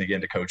I was going to get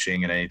into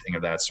coaching and anything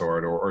of that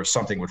sort, or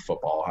something with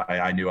football.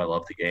 I knew I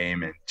loved the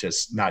game, and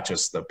just not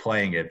just the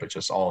playing it, but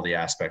just all the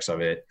aspects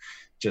of it.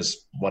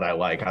 Just what I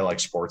like. I like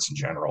sports in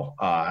general.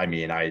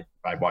 I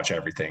watch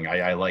everything.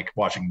 I like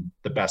watching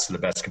the best of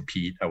the best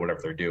compete at whatever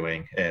they're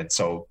doing. And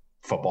so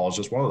football is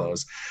just one of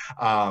those.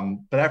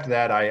 But after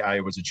that, I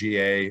was a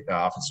GA,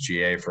 offensive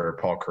GA for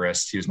Paul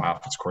Christ. He was my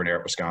offensive coordinator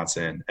at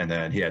Wisconsin. And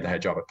then he had the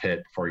head job at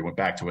Pitt before he went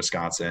back to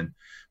Wisconsin.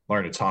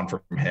 Learned a ton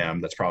from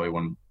him. That's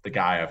probably the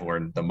guy I've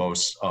learned the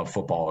most of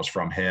football is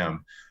from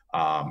him.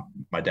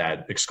 My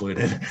dad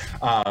excluded.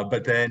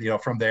 But then,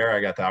 from there,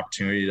 I got the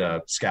opportunity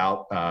to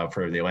scout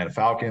for the Atlanta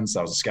Falcons.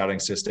 I was a scouting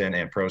assistant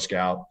and pro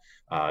scout.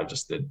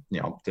 Just did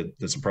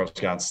some pro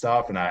scout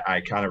stuff. And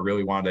I kind of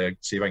really wanted to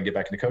see if I can get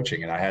back into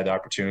coaching. And I had the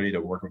opportunity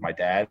to work with my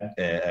dad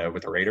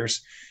with the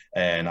Raiders.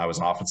 And I was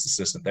an offensive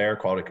assistant there,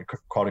 quality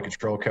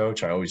control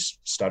coach. I always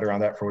stutter on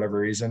that for whatever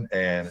reason.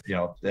 And,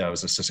 I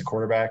was assistant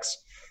quarterbacks.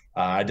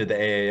 I did the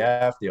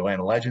AAF, the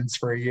Atlanta Legends,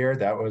 for a year.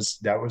 That was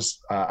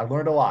I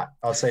learned a lot.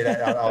 I'll say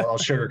that. I'll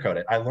sugarcoat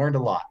it. I learned a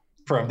lot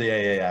from the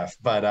AAF.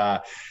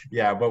 But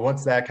but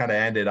once that kind of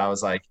ended, I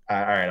was like, all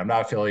right, I'm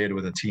not affiliated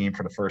with a team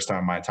for the first time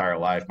in my entire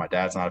life. My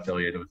dad's not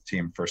affiliated with a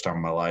team for the first time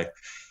in my life.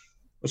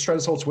 Let's try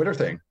this whole Twitter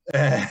thing.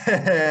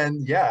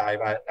 And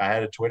I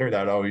had a Twitter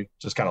that I always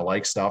just kind of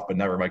liked stuff, but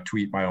never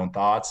tweet my own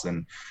thoughts,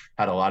 and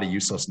had a lot of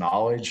useless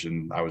knowledge.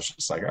 And I was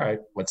just like, all right,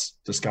 let's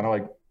just kind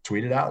of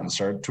tweet it out, and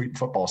started tweeting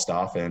football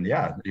stuff. And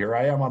here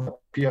I am on the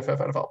PFF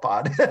NFL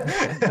pod.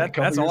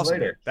 That's awesome.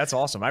 Later. That's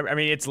awesome. I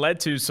mean, it's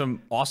led to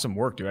some awesome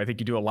work, dude. I think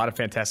you do a lot of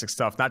fantastic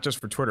stuff, not just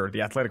for Twitter,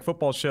 the Athletic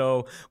Football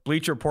Show,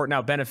 Bleacher Report,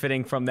 now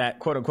benefiting from that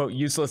quote unquote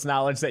useless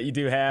knowledge that you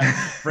do have,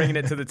 bringing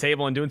it to the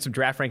table and doing some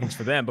draft rankings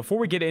for them. Before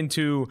we get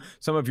into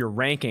some of your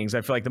rankings, I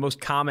feel like the most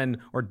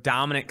common or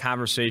dominant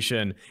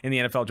conversation in the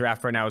NFL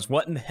draft right now is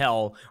what in the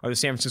hell are the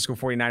San Francisco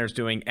 49ers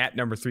doing at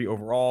number 3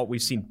 overall?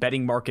 We've seen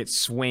betting markets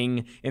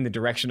swing in the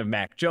direction of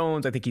Mac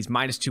Jones. I think he's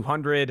minus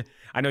 200.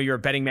 I know you're a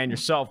betting man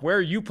yourself. Where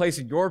are you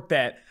placing your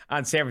bet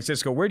on San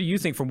Francisco? Where do you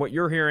think, from what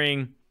you're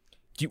hearing,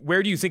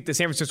 where do you think the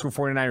San Francisco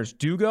 49ers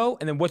do go?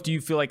 And then what do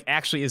you feel like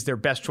actually is their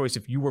best choice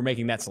if you were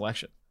making that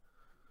selection?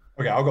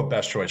 Okay, I'll go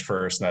best choice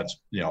first. And that's,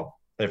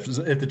 if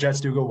the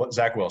Jets do go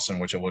Zach Wilson,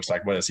 which it looks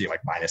like, what is he,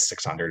 minus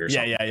 600 or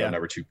something? Yeah.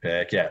 Number 2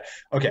 pick. Yeah.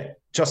 Okay.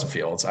 Justin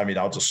Fields. I mean,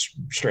 I'll just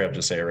straight up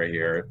just say it right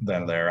here,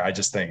 then there. I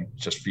just think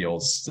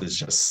Fields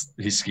is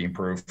he's scheme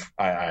proof.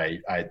 I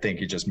think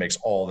he just makes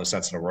all the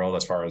sense in the world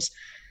as far as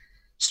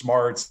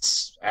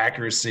smarts,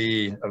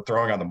 accuracy,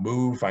 throwing on the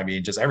move. I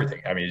mean, just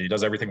everything. I mean, he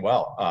does everything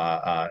well,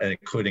 and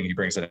including he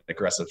brings an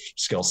aggressive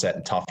skill set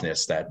and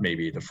toughness that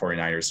maybe the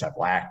 49ers have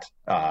lacked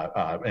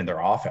in their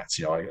offense,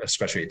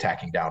 especially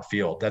attacking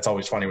downfield. That's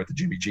always funny with the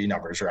Jimmy G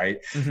numbers, right?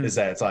 Mm-hmm. Is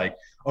that it's like,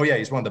 oh yeah,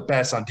 he's one of the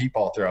best on deep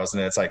ball throws.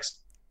 And it's like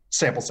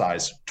sample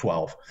size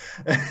 12.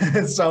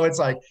 So it's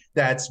like,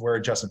 that's where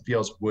Justin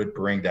Fields would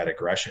bring that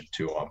aggression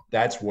to him.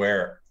 That's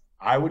where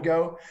I would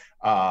go.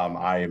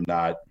 I am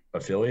not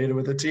affiliated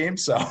with the team,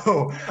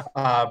 so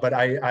but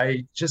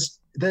I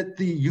just the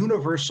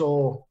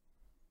universal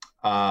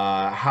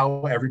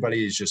how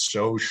everybody is just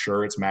so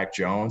sure it's Mac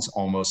Jones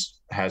almost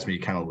has me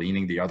kind of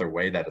leaning the other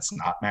way that it's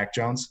not Mac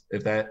Jones.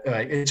 If that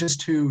it's just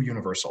too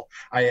universal.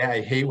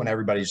 I hate when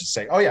everybody's just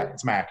saying, oh yeah,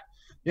 it's Mac.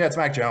 Yeah, it's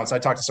Mac Jones. I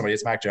talked to somebody,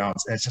 it's Mac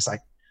Jones, and it's just like,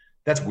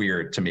 that's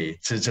weird to me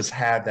to just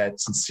have that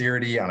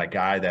sincerity on a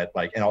guy that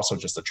and also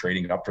just the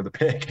trading up for the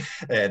pick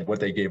and what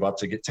they gave up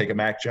to take a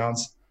Mac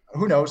Jones.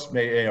 Who knows?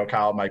 Maybe,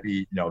 Kyle might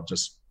be, I'm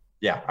just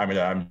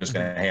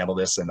going to handle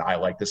this. And I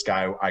like this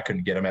guy. I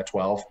couldn't get him at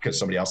 12 because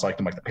somebody else liked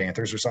him, like the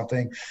Panthers or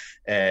something.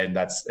 And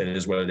it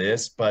is what it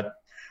is. But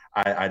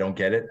I don't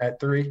get it at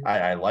 3.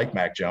 I like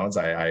Mac Jones.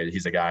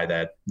 He's a guy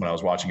that when I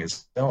was watching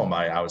his film,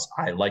 I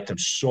liked him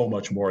so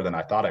much more than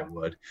I thought I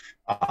would.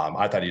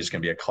 I thought he was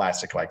going to be a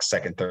classic, like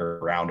 2nd,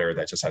 3rd rounder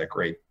that just had a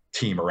great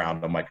team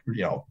around him. Like,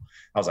 you know,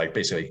 I was like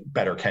basically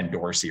better Ken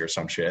Dorsey or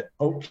some shit.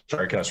 Oh,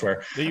 sorry, can I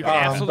swear? You can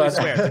absolutely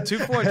swear. The 2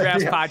 Point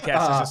Drafts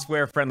podcast is a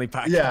swear-friendly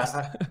podcast.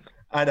 Yeah,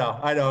 I know.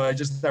 I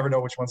just never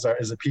know which ones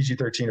is it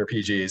PG-13 or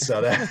PG.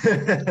 So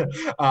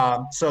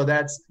that, so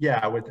that's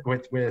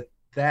with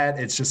that,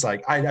 it's just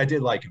like I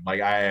did like him.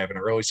 Like I have an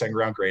early 2nd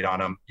round grade on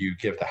him. You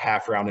give the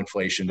half round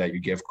inflation that you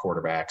give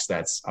quarterbacks.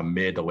 That's a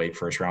mid to late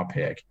 1st round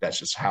pick. That's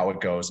just how it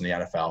goes in the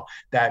NFL.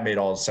 That made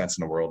all the sense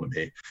in the world to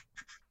me.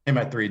 Him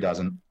at 3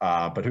 doesn't,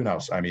 but who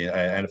knows? I mean,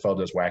 NFL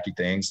does wacky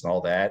things and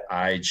all that.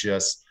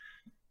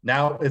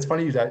 Now it's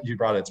funny that you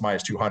brought it. It's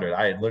minus 200.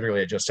 I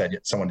had just said to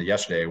someone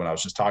yesterday when I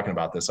was just talking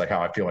about this, like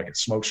how I feel like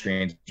it's smoke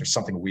screens. There's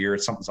something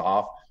weird. Something's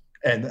off.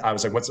 And I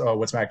was like,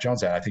 what's Mac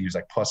Jones at? I think he was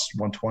like plus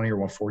 120 or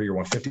 140 or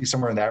 150,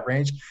 somewhere in that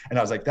range. And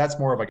I was like, that's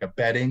more of like a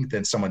betting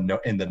than someone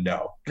in the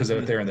know. Because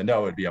if they're in the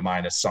know, it'd be a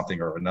minus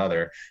something or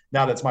another.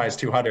 Now that's minus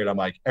 200. I'm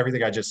like,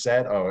 everything I just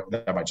said,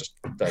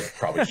 that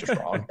probably is just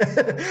wrong.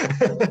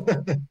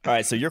 All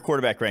right, so your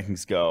quarterback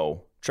rankings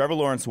go Trevor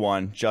Lawrence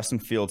 1, Justin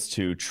Fields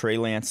 2, Trey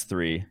Lance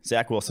 3,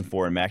 Zach Wilson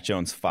 4, and Mac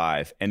Jones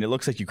 5. And it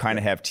looks like you kind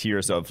of have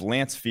tiers of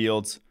Lance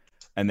Fields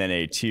and then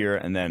a tier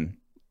and then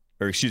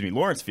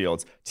Lawrence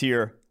Fields,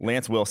 tier,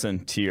 Lance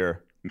Wilson,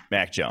 tier,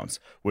 Mac Jones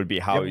would be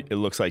how it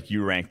looks like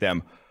you rank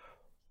them.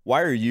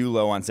 Why are you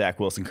low on Zach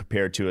Wilson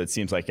compared to it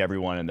seems like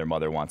everyone and their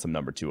mother wants him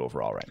number 2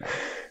 overall right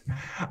now?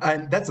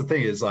 And that's the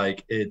thing is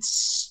like,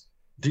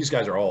 these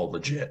guys are all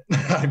legit.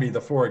 I mean, the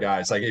 4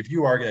 guys, like if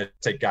you are going to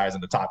take guys in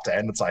the top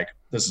 10, it's like,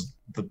 this is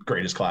the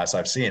greatest class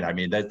I've seen. I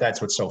mean,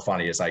 that's what's so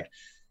funny is like,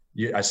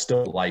 I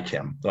still like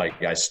him.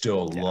 Like I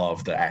still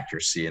love the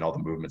accuracy and all the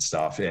movement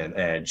stuff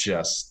and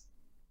just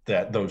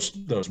that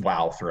those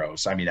wow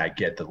throws. I mean, I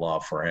get the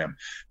love for him.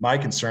 My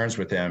concerns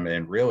with him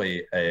and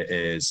really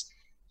is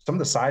some of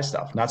the size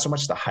stuff, not so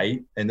much the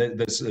height. And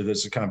this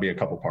is kind of be a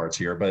couple parts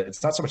here, but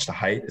it's not so much the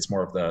height. It's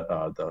more of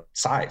the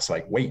size,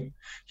 like weight.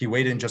 He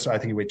weighed in I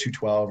think he weighed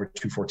 212 or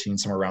 214,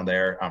 somewhere around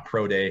there on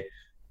pro day.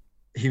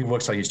 He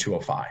looks like he's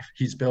 205.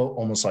 He's built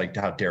almost like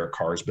how Derek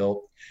Carr is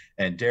built.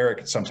 And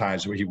Derek,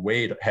 sometimes he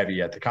weighed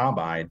heavy at the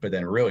combine, but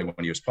then really when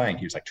he was playing,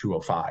 he was like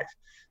 205.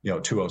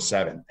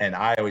 207. And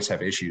I always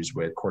have issues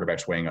with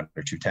quarterbacks weighing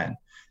under 210.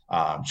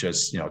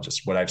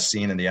 Just what I've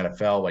seen in the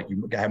NFL, like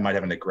you might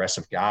have an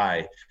aggressive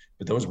guy,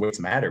 but those weights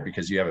matter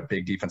because you have a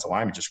big defensive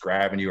lineman just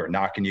grabbing you or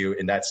knocking you.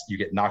 And you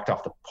get knocked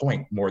off the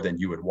point more than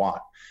you would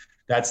want.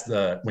 That's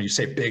when you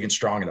say big and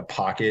strong in the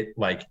pocket,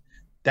 like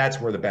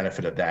that's where the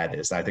benefit of that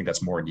is. And I think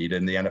that's more needed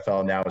in the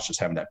NFL now. It's just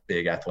having that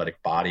big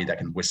athletic body that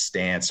can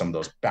withstand some of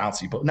those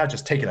bouncy, but not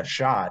just taking a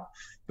shot,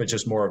 but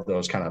just more of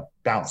those kind of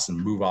bounce and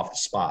move off the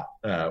spot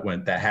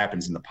when that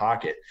happens in the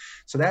pocket.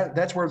 So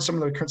that's where some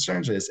of the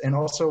concerns is. And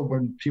also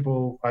when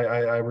people,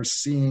 I was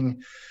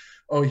seeing,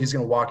 he's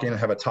going to walk in and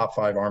have a top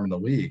 5 arm in the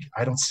league.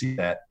 I don't see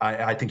that.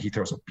 I think he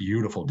throws a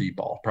beautiful deep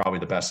ball, probably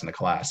the best in the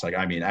class. Like,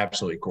 I mean,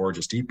 absolutely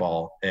gorgeous deep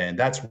ball. And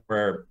that's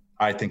where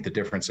I think the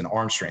difference in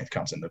arm strength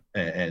comes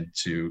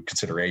into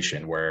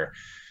consideration, where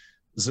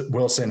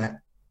Wilson,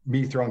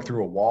 me throwing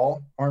through a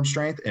wall arm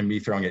strength and me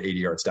throwing it 80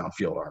 yards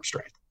downfield arm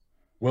strength.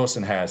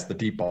 Wilson has the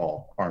deep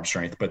ball arm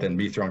strength, but then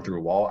me throwing through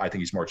a wall, I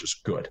think he's more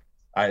just good.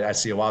 I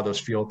see a lot of those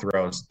field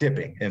throws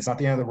dipping, and it's not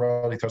the end of the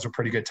world. He throws with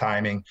pretty good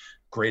timing,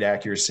 great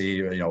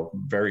accuracy,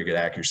 very good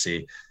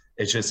accuracy.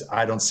 It's just,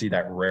 I don't see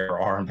that rare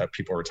arm that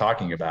people are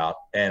talking about.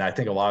 And I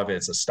think a lot of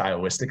it's a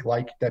stylistic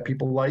that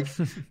people like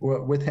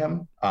with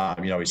him.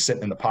 He's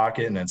sitting in the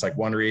pocket and it's like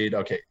one read.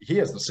 Okay. He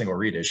has the single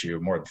read issue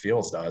more than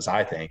Fields does,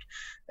 I think.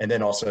 And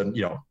then also,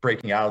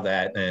 breaking out of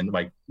that and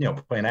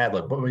playing ad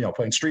lib, but,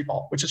 playing street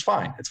ball, which is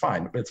fine. It's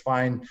fine. It's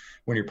fine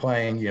when you're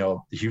playing, the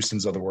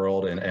Houstons of the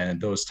world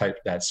and those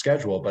that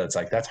schedule, but it's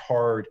like, that's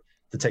hard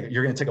to take.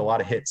 You're going to take a lot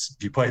of hits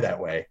if you play that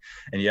way.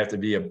 And you have to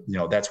be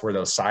that's where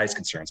those size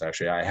concerns,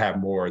 actually, I have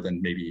more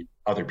than maybe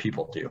other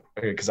people do.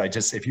 Because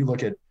if you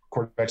look at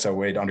quarterbacks that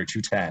weighed under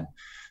 210,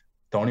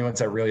 the only ones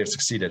that really have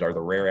succeeded are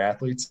the rare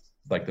athletes,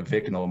 like the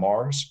Vic and the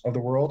Lamars of the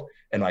world,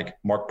 and like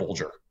Mark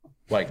Bulger.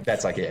 Like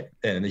that's like it.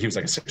 And he was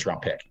like a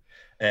 6th-round pick.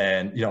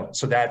 And,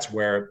 so that's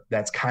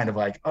kind of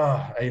like,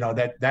 that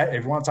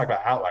if you want to talk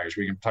about outliers,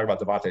 we can talk about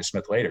Devontae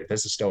Smith later.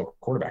 This is still a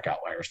quarterback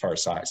outlier as far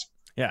as size.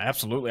 Yeah,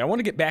 absolutely. I want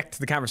to get back to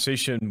the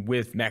conversation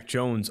with Mac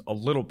Jones a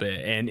little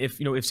bit. And if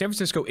San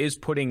Francisco is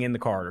putting in the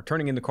card or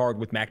turning in the card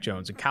with Mac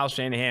Jones, and Kyle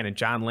Shanahan and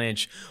John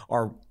Lynch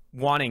are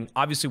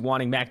obviously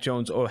wanting Mac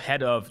Jones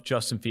ahead of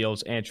Justin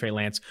Fields and Trey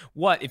Lance,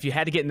 what, if you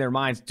had to get in their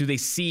minds, do they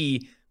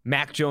see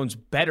Mac Jones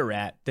better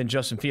at than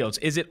Justin Fields?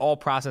 Is it all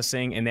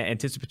processing and that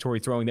anticipatory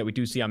throwing that we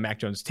do see on Mac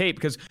Jones' tape?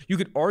 Because you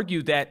could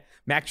argue that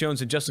Mac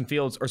Jones and Justin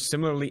Fields are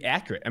similarly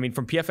accurate. I mean,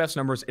 from PFF's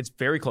numbers, it's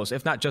very close,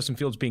 if not Justin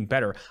Fields being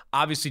better.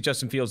 Obviously,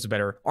 Justin Fields is the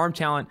better arm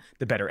talent,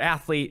 the better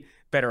athlete,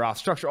 better off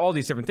structure, all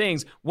these different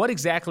things. What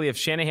exactly, if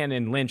Shanahan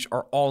and Lynch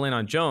are all in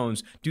on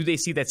Jones, do they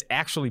see that's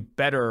actually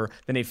better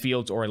than a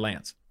Fields or a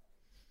Lance?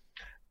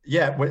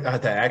 Yeah,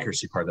 the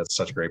accuracy part, that's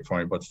such a great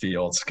point about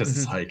Fields, because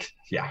it's like,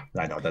 yeah,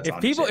 I know that's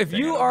if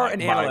you are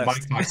an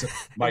analyst,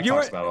 Mike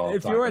talks about it all the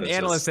time. If you're an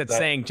analyst that's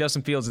saying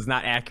Justin Fields is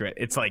not accurate,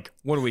 it's like,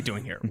 what are we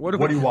doing here? What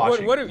are you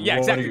watching? What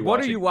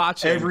are you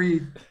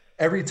watching?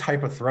 Every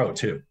type of throw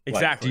too.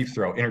 Exactly. Like deep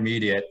throw,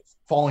 intermediate,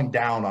 falling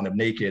down on him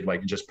naked,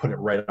 like just put it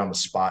right on the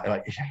spot.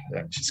 Like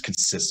just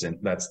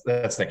consistent. That's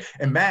the thing.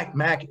 And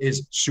Mac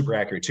is super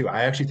accurate too.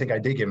 I actually think I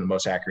did give him the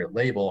most accurate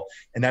label,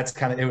 and that's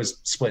kind of, it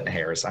was splitting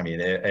hairs. I mean,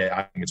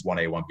 I think it's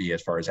 1A, 1B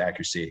as far as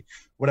accuracy.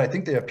 What I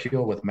think the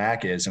appeal with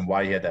Mac is, and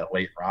why he had that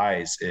late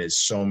rise, is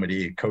so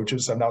many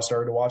coaches have now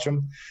started to watch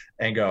him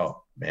and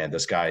go, man,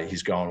 this guy,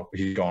 he's going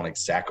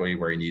exactly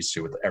where he needs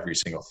to with every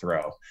single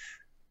throw.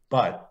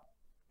 But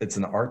it's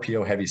an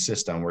RPO heavy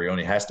system where he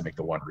only has to make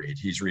the one read.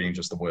 He's reading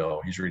just the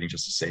will. He's reading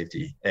just the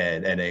safety.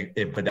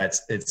 But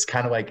it's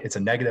kind of like, it's a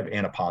negative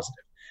and a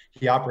positive.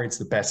 He operates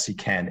the best he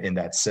can in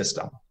that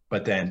system,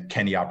 but then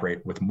can he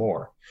operate with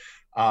more?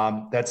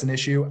 That's an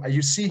issue.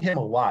 You see him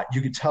a lot. You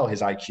can tell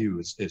his IQ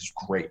is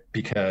great,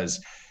 because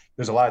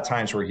there's a lot of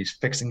times where he's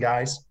fixing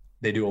guys.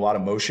 They do a lot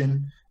of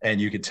motion, and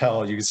you can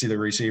see the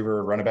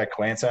receiver, running back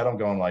glance at him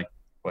going like,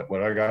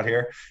 what I got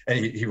here? And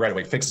he right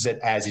away fixes it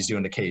as he's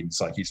doing the cadence.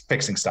 Like he's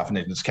fixing stuff and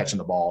then just catching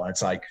the ball. And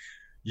it's like,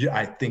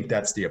 I think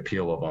that's the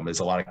appeal of him,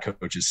 is a lot of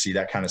coaches see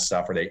that kind of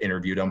stuff, where they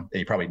interviewed him,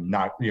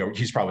 and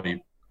he's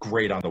probably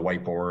great on the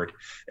whiteboard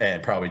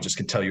and probably just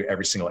can tell you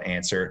every single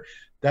answer.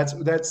 That's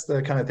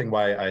the kind of thing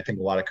why I think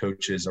a lot of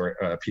coaches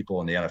or people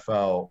in the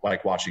NFL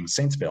like watching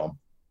Saints film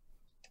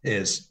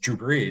is Drew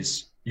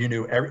Brees.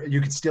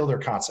 You could steal their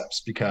concepts,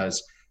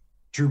 because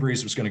Drew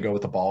Brees was going to go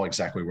with the ball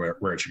exactly where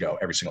it should go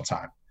every single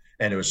time.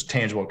 And it was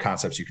tangible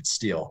concepts you could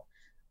steal.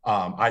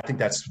 I think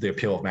that's the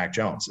appeal of Mac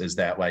Jones, is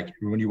that like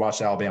when you watch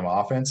the Alabama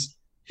offense,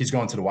 he's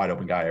going to the wide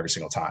open guy every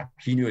single time.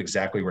 He knew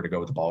exactly where to go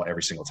with the ball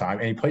every single time,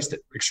 and he placed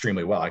it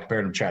extremely well. I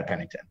compared him to Chad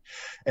Pennington.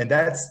 And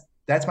that's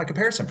my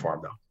comparison for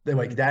him, though.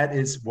 Like that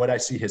is what I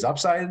see his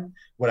upside,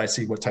 what I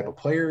see what type of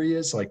player he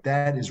is. Like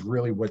that is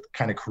really what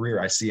kind of career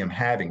I see him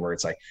having, where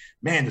it's like,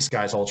 man, this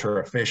guy's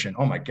ultra efficient.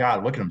 Oh my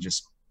God, look at him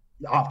just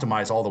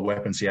optimize all the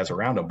weapons he has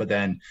around him. But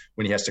then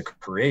when he has to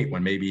create,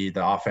 when maybe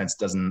the offense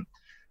doesn't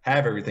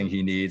have everything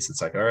he needs,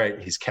 it's like, all right,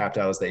 he's capped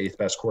out as the 8th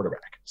best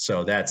quarterback.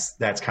 So that's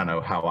kind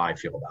of how I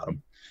feel about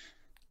him.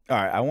 All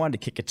right, I wanted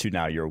to kick it to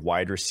now your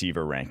wide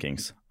receiver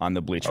rankings on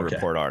the Bleacher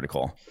Report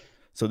article.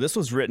 So this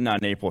was written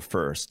on April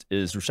 1st.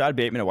 Is Rashad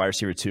Bateman a wide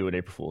receiver 2 an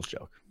April Fool's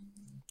joke?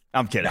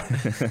 I'm kidding.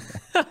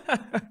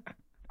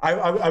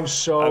 I was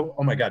so,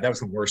 oh my God, that was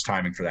the worst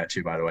timing for that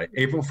too, by the way.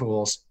 April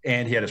Fool's,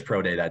 and he had his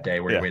pro day that day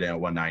where he weighed in at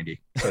 190.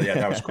 So yeah,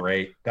 that was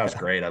great. That was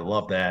great. I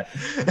love that.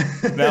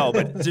 No,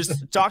 but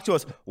just talk to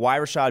us. Why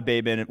Rashad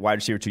Bateman, wide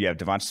receiver 2? You have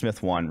Devonta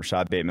Smith 1,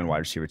 Rashad Bateman, wide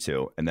receiver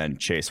 2, and then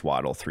Chase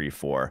Waddle 3,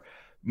 4.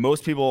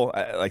 Most people,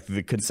 like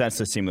the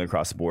consensus seemingly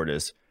across the board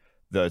is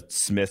the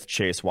Smith,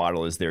 Chase,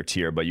 Waddle is their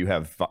tier, but you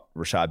have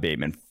Rashad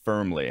Bateman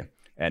firmly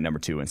at number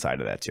 2 inside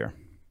of that tier.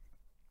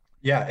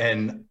 Yeah,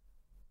 and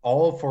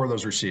all 4 of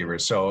those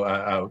receivers.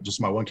 So just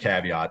my one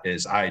caveat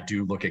is I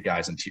do look at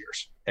guys in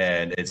tiers,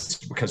 and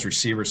it's because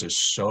receivers is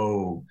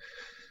so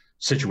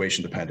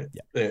situation dependent.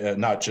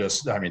 Not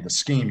just, I mean, the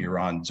scheme you're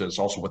on, just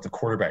also what the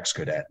quarterback's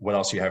good at, what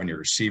else you have in your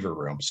receiver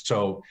room.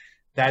 So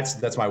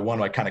that's my one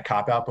like kind of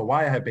cop out. But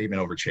why I have Bateman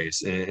over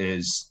Chase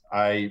is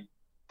I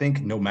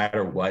think no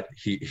matter what,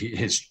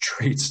 his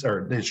traits,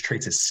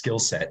 his skill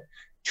set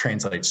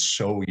translates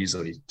so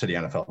easily to the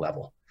NFL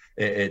level.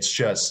 It's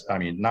just, I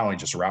mean, not only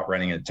just route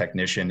running and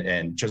technician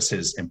and just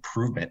his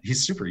improvement.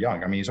 He's super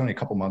young. I mean, he's only a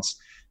couple months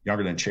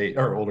younger than Chase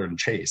or older than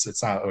Chase.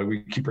 It's not,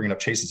 we keep bringing up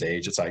Chase's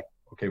age. It's like,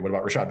 okay, what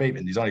about Rashad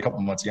Bateman? He's only a couple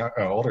months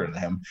older than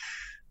him.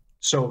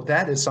 So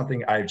that is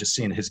something I've just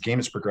seen. His game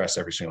has progressed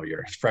every single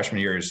year. His freshman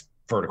year is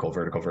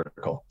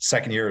vertical.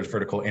 Second year is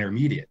vertical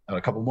intermediate. A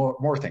couple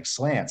more things,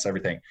 slants,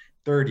 everything.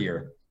 Third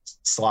year,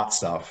 slot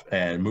stuff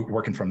and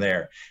working from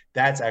there.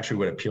 That's actually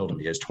what appealed to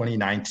me. His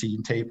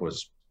 2019 tape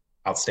was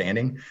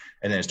outstanding.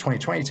 And then his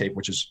 2020 tape,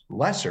 which is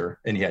lesser,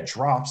 and he had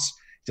drops,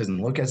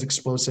 doesn't look as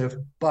explosive,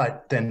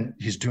 but then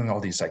he's doing all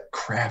these like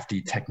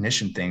crafty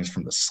technician things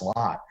from the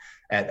slot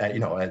at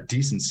a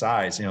decent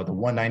size. The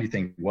 190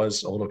 thing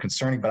was a little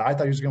concerning, but I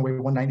thought he was going to weigh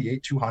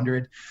 198,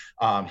 200.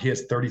 He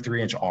has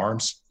 33-inch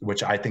arms,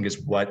 which I think is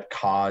what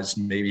caused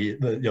maybe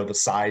the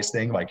size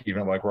thing. Like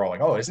even like we're all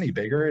like, oh, isn't he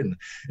bigger? And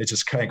it's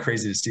just kind of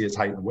crazy to see his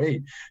height and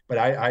weight. But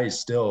I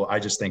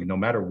just think no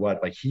matter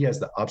what, like he has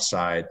the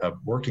upside of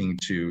working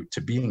to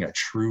being a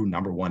true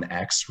number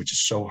 1X, which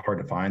is so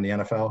hard to find in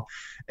the NFL.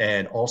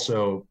 And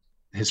also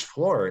his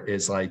floor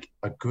is like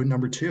a good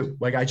number 2.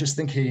 Like, I just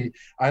think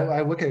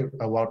I look at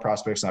a lot of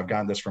prospects, and I've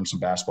gotten this from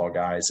some basketball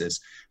guys, is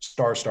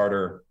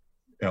starter,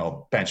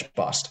 bench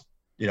bust,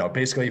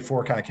 basically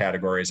 4 kind of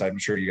categories. I'm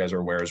sure you guys are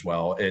aware as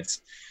well.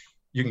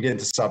 You can get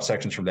into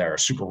subsections from there, a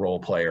super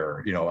role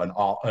player, an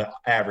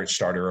average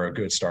starter or a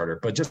good starter,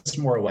 but just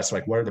more or less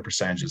like what are the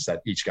percentages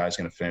that each guy's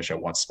going to finish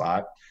at one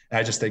spot. And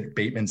I just think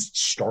Bateman's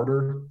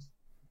starter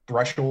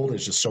threshold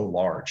is just so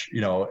large,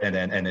 and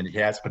then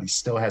he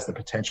still has the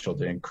potential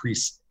to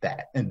increase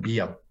that and be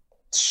a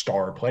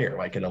star player,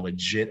 like a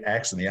legit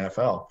X in the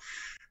NFL.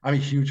 I'm a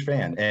huge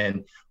fan.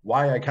 And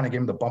why I kind of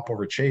gave him the bump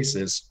over Chase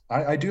is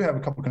I do have a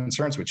couple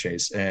concerns with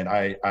Chase, and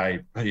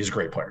he's a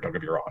great player. Don't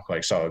get me wrong.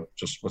 Like, so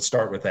just let's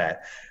start with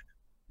that.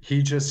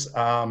 He just,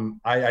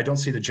 I don't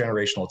see the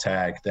generational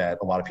tag that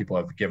a lot of people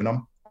have given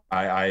him.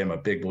 I am a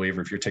big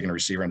believer if you're taking a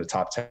receiver in the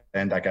top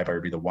 10, that guy better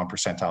be the 1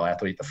 percentile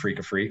athlete, the freak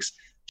of freaks.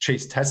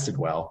 Chase tested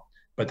well,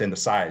 but then the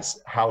size,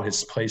 how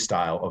his play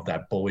style of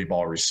that bully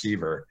ball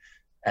receiver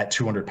at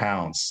 200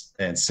 pounds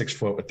and 6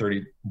 foot with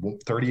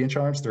 30-inch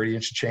arms,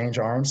 30-inch change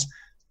arms,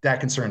 that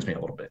concerns me a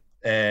little bit.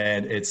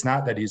 And it's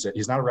not that he's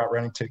not a route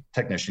running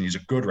technician. He's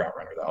a good route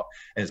runner, though.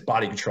 And his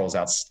body control is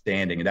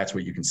outstanding. And that's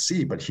what you can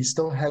see. But he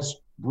still has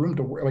room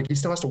to work. Like, he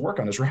still has to work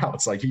on his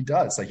routes. Like, he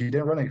does. Like, he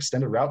didn't run an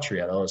extended route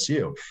tree at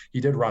LSU. He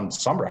did run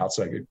some routes,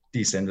 like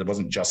decent. It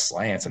wasn't just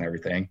slants and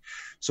everything.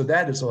 So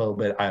that is a little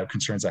bit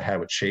concerns I had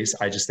with Chase.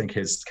 I just think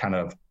his kind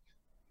of,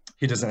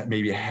 he doesn't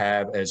maybe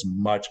have as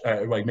much,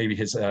 like maybe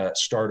his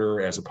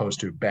starter as opposed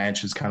to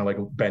bench is kind of like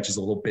bench is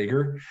a little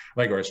bigger,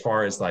 like, or as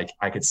far as like,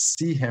 I could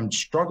see him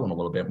struggling a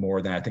little bit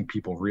more than I think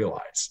people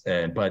realize.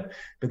 And, but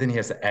then he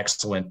has the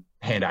excellent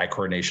hand-eye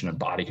coordination and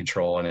body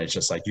control. And it's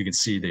just like, you can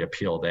see the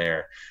appeal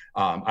there.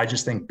 I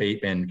just think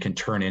Bateman can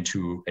turn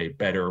into a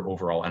better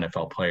overall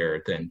NFL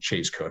player than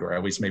Chase could, or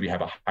at least maybe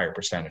have a higher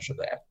percentage of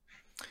that.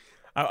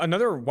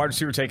 Another wide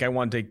receiver take I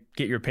wanted to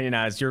get your opinion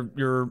on is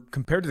you're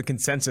compared to the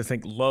consensus, I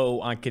think, low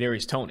on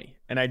Kadarius Toney.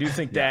 And I do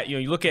think that,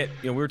 you look at,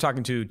 we were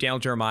talking to Daniel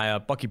Jeremiah,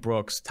 Bucky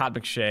Brooks, Todd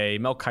McShay,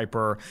 Mel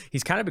Kiper.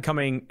 He's kind of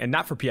becoming, and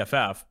not for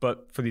PFF,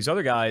 but for these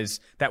other guys,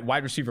 that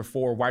wide receiver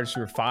 4, wide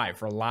receiver 5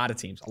 for a lot of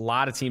teams. A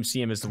lot of teams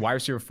see him as the wide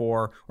receiver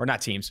 4, or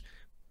not teams,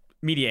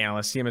 media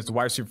analysts see him as the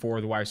wide receiver 4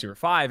 or the wide receiver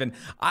 5. And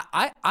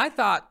I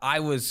thought I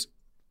was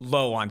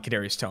low on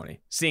Kadarius Toney,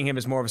 seeing him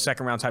as more of a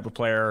second round type of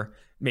player,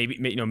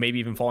 maybe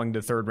even falling to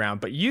the third round.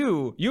 But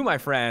you, my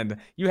friend,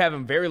 you have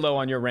him very low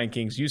on your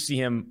rankings. You see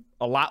him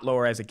a lot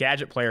lower as a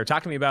gadget player.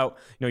 Talk to me about,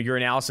 your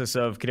analysis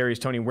of Kadarius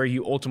Toney, where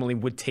you ultimately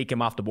would take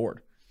him off the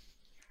board.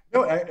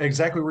 No,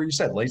 exactly where you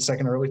said, late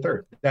second, early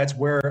third. That's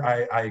where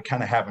I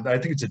kind of have him. I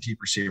think it's a deep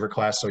receiver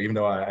class. So even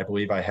though I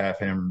believe I have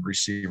him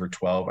receiver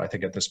 12, I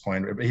think at this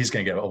point, he's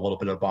going to get a little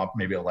bit of a bump,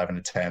 maybe 11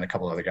 to 10. A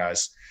couple of other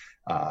guys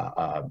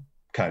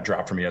kind of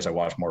drop for me as I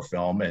watch more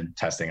film and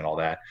testing and all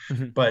that.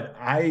 Mm-hmm. But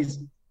I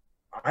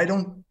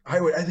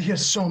think he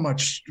has so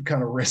much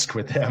kind of risk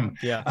with him.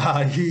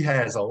 Yeah. He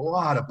has a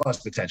lot of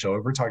bust potential.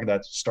 If we're talking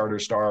about starter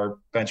star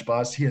bench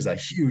bust, he has a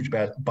huge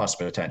bust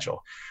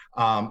potential.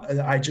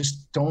 I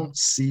just don't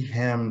see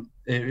him,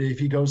 if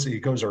he goes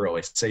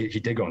early, say he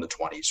did go in the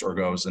 20s or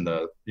goes in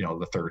the, the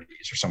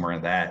 30s or somewhere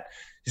in that,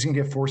 he's going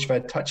to get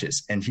force-fed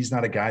touches, and he's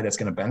not a guy that's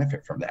going to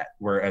benefit from that,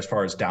 where as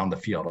far as down the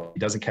field, he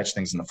doesn't catch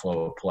things in the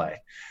flow of play.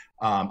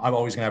 I'm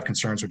always going to have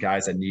concerns with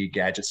guys that need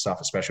gadget stuff,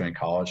 especially in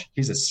college.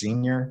 He's a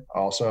senior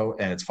also,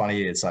 and it's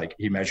funny. It's like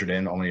he measured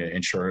in only an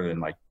inch shorter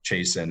than like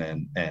Chase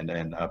and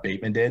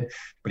Bateman did,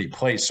 but he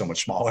plays so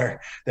much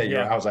smaller that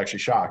I was actually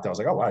shocked. I was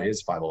like, oh wow, he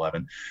is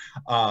 5'11".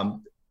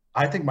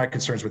 I think my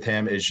concerns with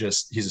him is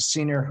just he's a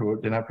senior who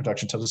didn't have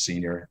production until the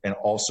senior, and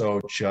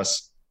also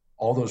just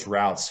all those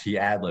routes, he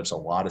ad-libs a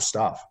lot of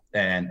stuff.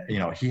 And,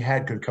 he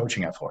had good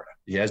coaching at Florida.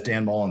 He has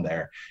Dan Mullen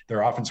there.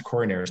 Their offensive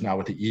coordinator is now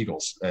with the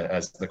Eagles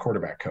as the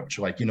quarterback coach.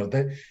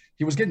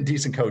 He was getting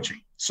decent coaching.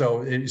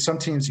 So some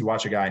teams you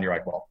watch a guy and you're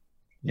like, well,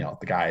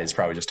 the guy is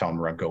probably just telling him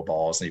to run go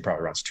balls, and he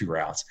probably runs 2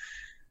 routes.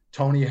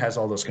 Toney has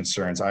all those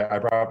concerns. I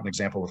brought up an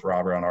example with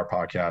Robert on our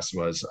podcast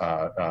was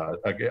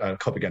a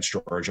clip against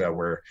Georgia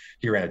where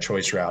he ran a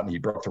choice route and he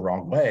broke the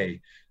wrong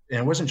way. And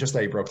it wasn't just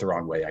that he broke the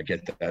wrong way. I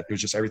get that. It was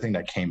just everything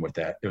that came with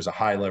that. It was a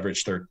high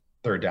leverage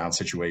third down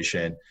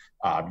situation.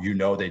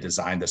 They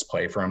designed this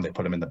play for him. They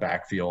put him in the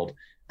backfield.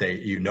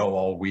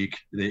 All week,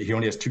 he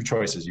only has 2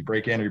 choices. You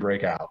break in or you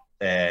break out.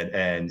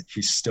 And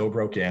he still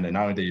broke in. And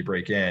not only did he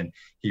break in,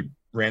 he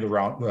ran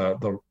around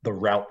the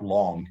route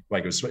long.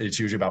 Like it's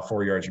usually about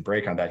 4 yards you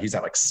break on that. He's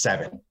at like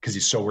 7 because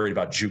he's so worried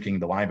about juking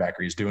the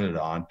linebacker he's doing it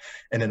on.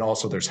 And then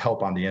also there's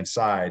help on the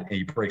inside, and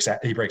he breaks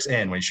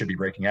in when he should be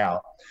breaking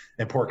out.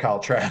 And poor Kyle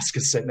Trask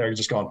is sitting there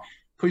just going,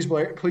 please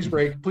break, please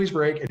break, please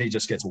break. And he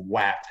just gets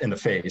whacked in the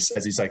face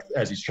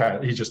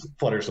he just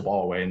flutters the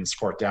ball away, and it's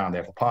 4th down. They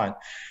have a punt.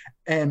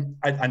 And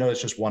I know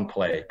it's just one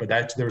play, but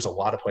there was a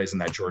lot of plays in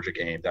that Georgia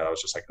game that I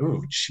was just like,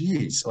 ooh,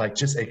 geez, like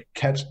just it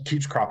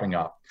keeps cropping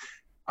up.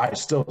 I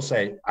still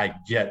say I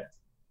get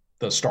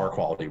the star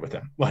quality with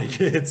him. Like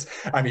he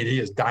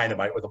is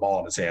dynamite with the ball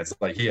in his hands.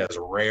 Like he has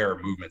rare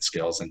movement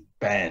skills and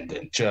bend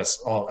and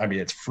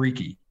it's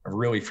freaky,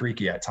 really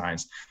freaky at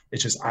times.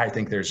 It's just, I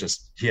think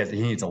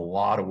he needs a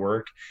lot of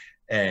work,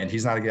 and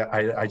he's not a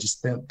guy. I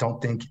just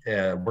don't think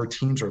where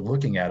teams are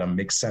looking at him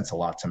makes sense a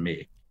lot to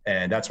me.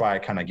 And that's why I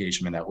kind of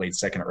gauge him in that late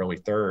second, early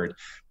third,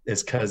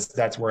 is because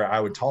that's where I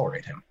would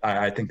tolerate him.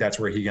 I think that's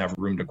where he can have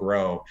room to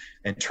grow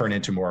and turn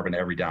into more of an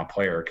every down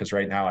player. Because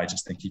right now, I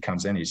just think he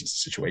comes in, he's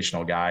just a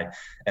situational guy,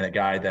 and a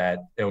guy that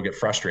it'll get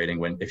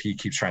frustrating if he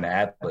keeps trying to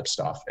ad-lib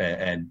stuff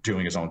and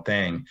doing his own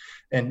thing.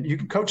 And you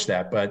can coach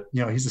that, but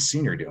he's a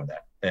senior doing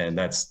that, and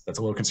that's a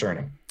little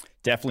concerning.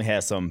 Definitely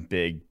has some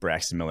big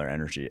Braxton Miller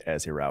energy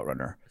as a route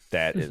runner.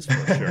 That is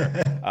for sure.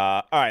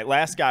 All right,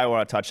 last guy I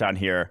want to touch on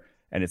here,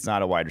 and it's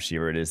not a wide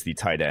receiver. It is the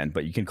tight end,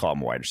 but you can call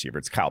him a wide receiver.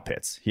 It's Kyle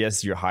Pitts. He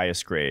has your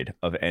highest grade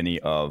of any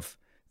of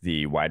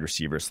the wide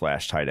receivers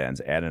 / tight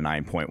ends at a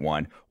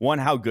 9.1. One,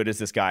 how good is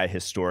this guy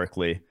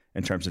historically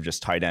in terms of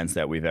just tight ends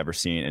that we've ever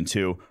seen? And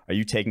two, are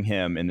you taking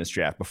him in this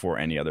draft before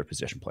any other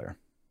position player?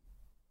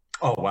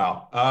 Oh,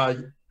 wow.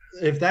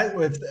 If I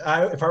were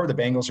the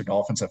Bengals or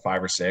Dolphins at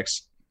 5 or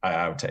 6,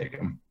 I would take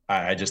him.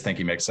 I just think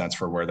he makes sense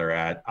for where they're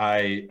at.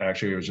 I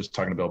actually was just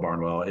talking to Bill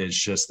Barnwell.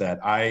 It's just that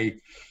I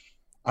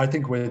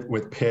think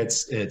with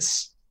Pitts,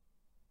 it's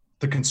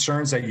the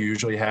concerns that you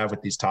usually have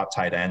with these top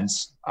tight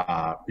ends,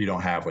 you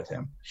don't have with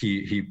him.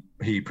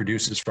 He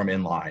produces from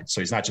in line,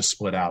 so he's not just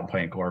split out and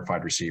playing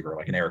glorified receiver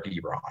like an Eric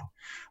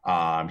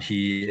Ebron.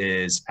 He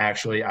is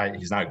actually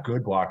he's not a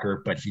good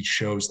blocker, but he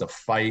shows the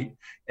fight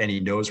and he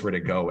knows where to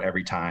go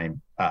every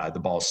time the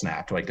ball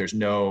snapped. Like there's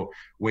no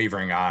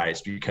wavering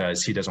eyes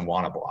because he doesn't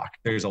want to block.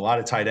 There's a lot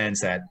of tight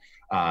ends that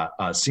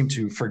seem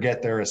to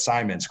forget their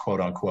assignments, quote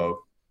unquote,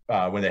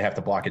 when they have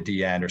to block a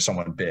DN or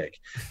someone big.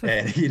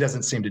 And he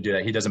doesn't seem to do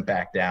that. He doesn't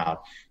back down.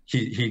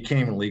 He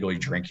can't even legally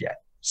drink yet.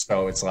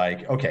 So it's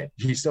like, okay,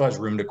 he still has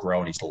room to grow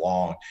and he's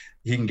long.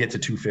 He can get to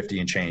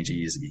 250 and change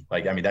easy.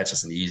 Like, I mean, that's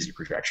just an easy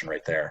projection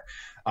right there.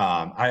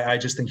 I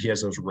just think he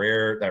has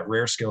that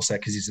rare skill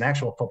set because he's an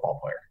actual football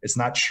player. It's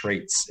not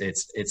traits.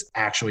 It's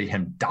actually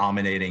him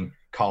dominating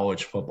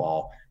college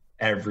football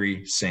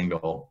every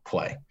single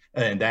play.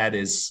 And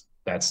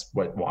that's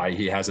why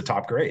he has a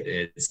top grade.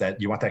 It's that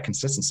you want that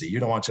consistency. You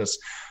don't want just,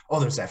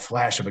 there's that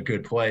flash of a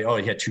good play. Oh,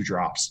 he had 2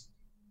 drops.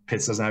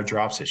 Pitts doesn't have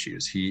drops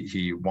issues.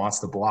 He wants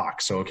the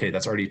block. So, okay,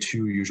 that's already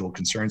 2 usual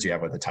concerns you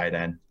have with a tight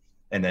end.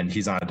 And then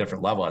he's on a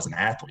different level as an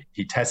athlete.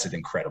 He tested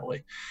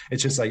incredibly.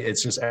 It's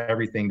just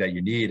everything that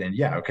you need. And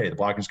yeah, okay, the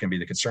blocking is going to be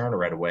the concern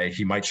right away.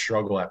 He might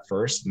struggle at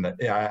first. And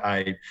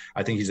I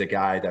think he's a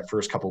guy that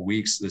first couple of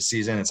weeks this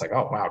season, it's like,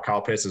 oh, wow,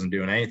 Kyle Pitts isn't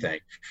doing anything.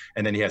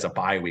 And then he has a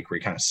bye week where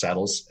he kind of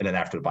settles. And then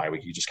after the bye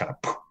week, he just kind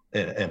of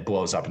and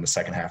blows up in the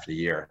second half of the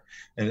year.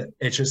 And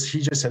he just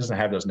doesn't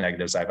have those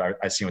negatives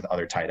I've seen with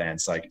other tight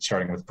ends, like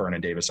starting with Vernon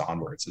Davis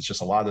onwards. It's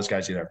just a lot of those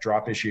guys either have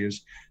drop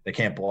issues, they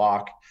can't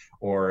block,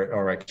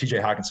 or like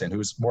TJ Hawkinson,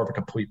 who's more of a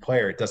complete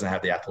player, it doesn't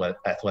have the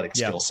athletic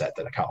skill set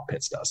that a Kyle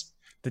Pitts does.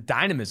 The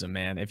dynamism,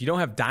 man. If you don't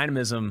have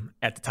dynamism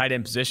at the tight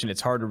end position, it's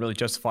hard to really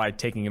justify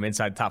taking him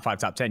inside the top 5,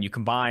 top 10. You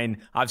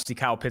combine, obviously,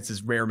 Kyle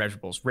Pitts' rare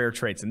measurables, rare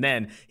traits, and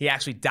then he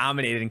actually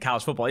dominated in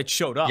college football. It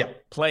showed up.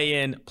 Yep.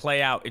 Play in,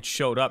 play out, it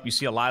showed up. You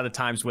see a lot of the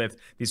times with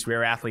these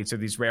rare athletes or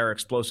these rare,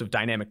 explosive,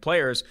 dynamic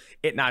players,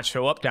 it not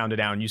show up down to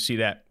down. You see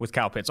that with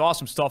Kyle Pitts.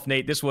 Awesome stuff,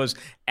 Nate. This was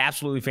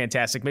absolutely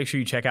fantastic. Make sure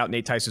you check out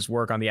Nate Tice's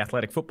work on the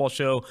Athletic Football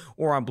Show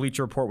or on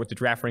Bleacher Report with the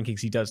draft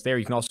rankings he does there.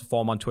 You can also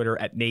follow him on Twitter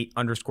at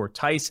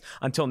Nate_Tice.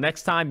 Until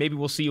next time, maybe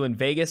we'll see you in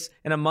Vegas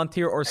in a month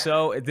here or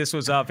so. This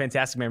was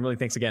fantastic, man. Really,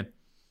 thanks again.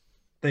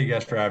 Thank you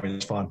guys for having me.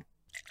 It's fun.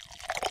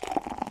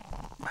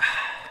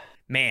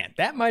 Man,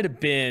 that might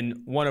have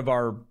been one of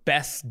our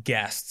best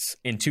guests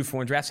in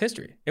 2-for-1 Drafts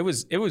history. It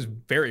was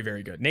very,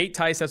 very good. Nate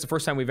Tice, that's the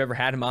first time we've ever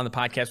had him on the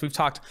podcast. We've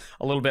talked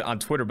a little bit on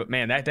Twitter, but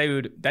man, that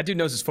dude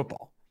knows his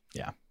football.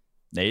 Yeah.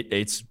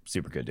 Nate's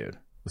super good, dude.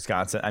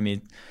 Wisconsin. I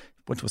mean,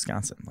 went to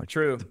Wisconsin. Like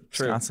true.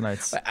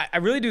 Wisconsinites. I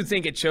really do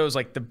think it shows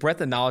like the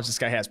breadth of knowledge this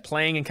guy has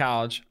playing in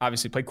college,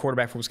 obviously played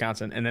quarterback for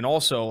Wisconsin. And then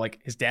also like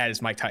his dad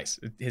is Mike Tice.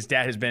 His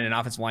dad has been an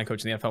offensive line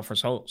coach in the NFL for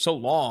so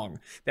long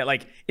that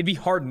like it'd be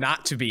hard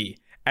not to be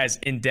as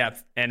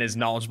in-depth and as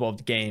knowledgeable of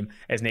the game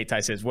as Nate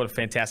Tice is. What a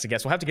fantastic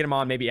guest. We'll have to get him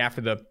on maybe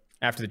after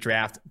the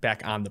draft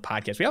back on the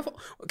podcast.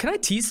 Can I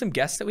tease some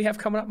guests that we have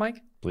coming up,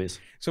 Mike? Please.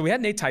 So we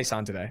had Nate Tice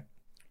on today.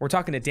 We're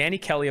talking to Danny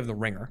Kelly of The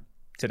Ringer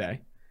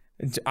today.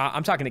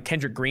 I'm talking to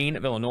Kendrick Green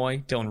of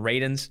Illinois, Dylan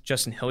Radins,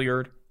 Justin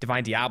Hilliard,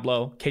 Divine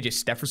Diablo, KJ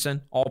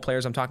Stefferson, all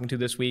players I'm talking to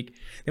this week.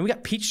 Then we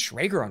got Pete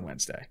Schrager on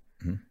Wednesday.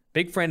 Mm-hmm.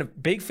 Big fan of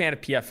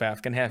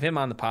PFF. Gonna have him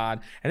on the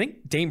pod. I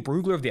think Dane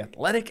Brugler of The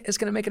Athletic is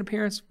gonna make an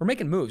appearance. We're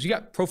making moves. You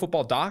got Pro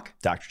Football Doc,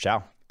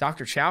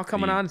 Dr. Chow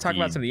coming on to talk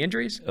about some of the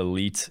injuries.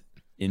 Elite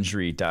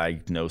injury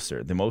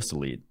diagnoser, the most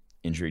elite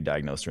injury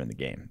diagnoser in the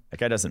game. That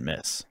guy doesn't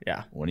miss.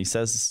 Yeah. When he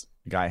says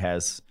the guy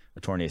has a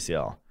torn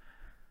ACL,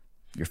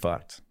 you're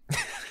fucked.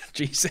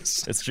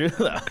 Jesus. It's true,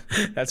 though.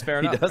 That's fair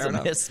enough. He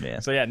doesn't miss,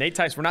 man. So, yeah, Nate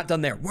Tice, we're not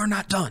done there. We're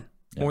not done.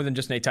 Yeah. More than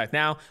just Nate Tice.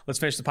 Now, let's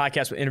finish the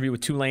podcast with an interview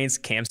with Tulane's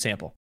Cam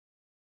Sample.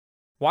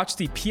 Watch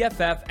the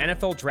PFF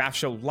NFL Draft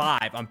Show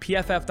live on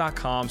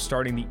PFF.com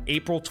starting the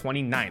April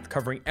 29th,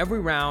 covering every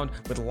round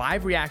with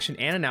live reaction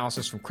and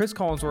analysis from Chris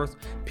Collinsworth,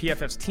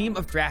 PFF's team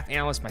of draft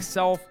analysts,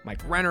 myself,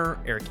 Mike Renner,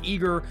 Eric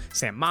Eager,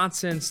 Sam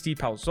Monson, Steve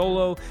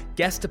Palazzolo,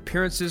 guest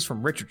appearances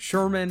from Richard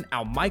Sherman,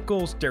 Al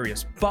Michaels,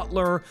 Darius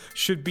Butler.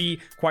 Should be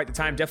quite the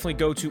time. Definitely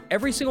go to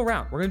every single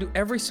round. We're going to do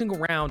every single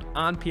round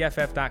on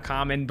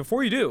PFF.com. And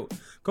before you do,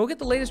 go get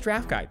the latest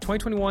draft guide.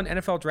 2021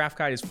 NFL Draft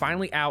Guide is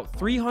finally out.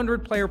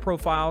 300 player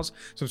profiles.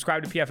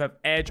 Subscribe to PFF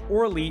Edge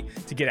or Elite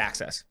to get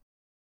access.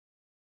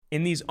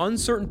 In these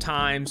uncertain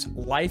times,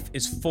 life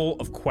is full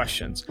of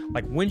questions,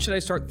 like when should I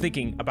start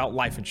thinking about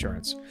life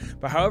insurance?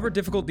 But however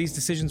difficult these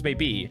decisions may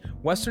be,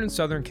 Western and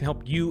Southern can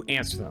help you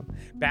answer them.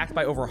 Backed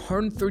by over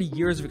 130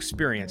 years of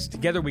experience,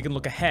 together we can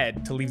look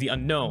ahead to leave the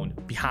unknown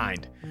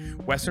behind.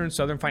 Western and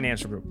Southern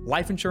Financial Group,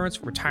 life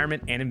insurance,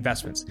 retirement, and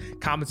investments.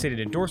 Compensated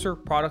endorser,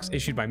 products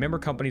issued by member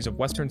companies of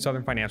Western and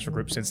Southern Financial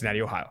Group,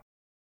 Cincinnati, Ohio.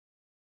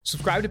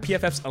 Subscribe to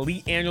PFF's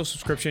Elite Annual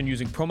Subscription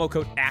using promo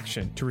code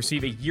ACTION to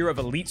receive a year of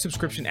Elite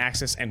subscription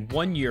access and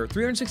 1 year,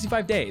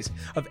 365 days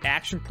of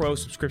Action Pro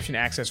subscription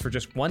access for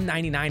just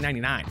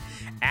 $199.99.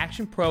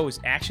 Action Pro is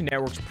Action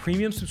Network's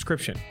premium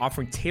subscription,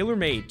 offering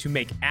tailor-made to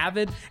make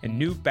avid and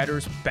new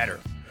bettors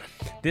better.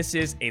 This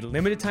is a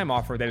limited time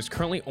offer that is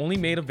currently only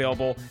made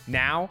available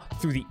now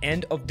through the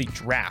end of the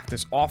draft.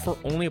 This offer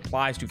only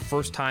applies to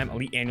first-time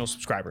Elite Annual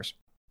subscribers.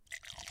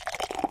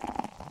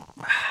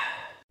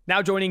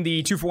 Now joining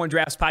the 2-for-1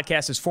 Drafts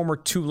podcast is former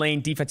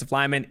Tulane defensive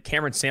lineman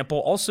Cameron Sample,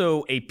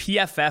 also a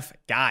PFF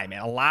guy,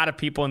 man. A lot of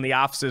people in the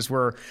offices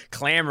were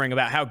clamoring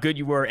about how good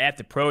you were at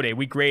the Pro Day.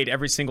 We grade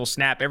every single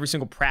snap, every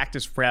single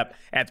practice prep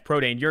at the Pro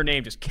Day, and your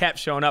name just kept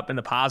showing up in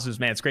the positives,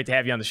 man. It's great to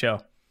have you on the show.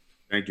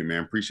 Thank you,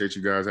 man. Appreciate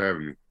you guys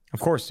having me. Of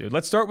course, dude.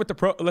 Let's start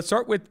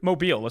with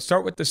Mobile. Let's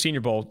start with the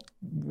Senior Bowl.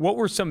 What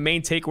were some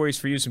main takeaways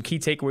for you, some key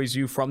takeaways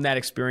you from that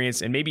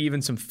experience, and maybe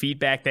even some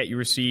feedback that you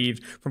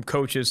received from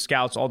coaches,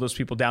 scouts, all those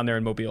people down there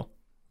in Mobile?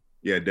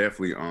 Yeah,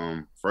 definitely.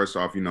 First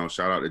off,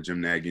 shout out to Jim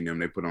Nagy and them.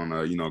 They put on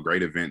a,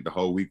 great event. The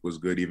whole week was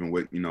good, even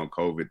with,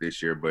 COVID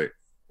this year. But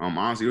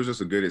honestly, it was just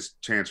a good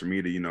chance for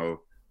me to,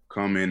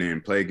 come in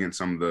and play against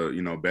some of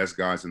the, best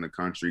guys in the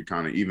country,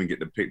 kind of even get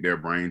to pick their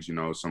brains,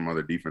 some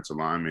other defensive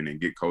linemen, and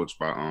get coached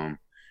by,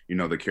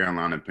 the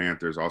Carolina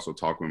Panthers, also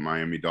talk with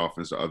Miami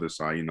Dolphins, the other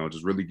side,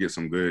 just really get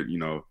some good,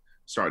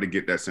 start to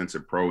get that sense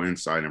of pro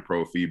insight and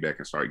pro feedback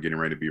and start getting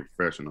ready to be a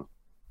professional.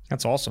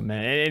 That's awesome,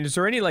 man. And is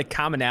there any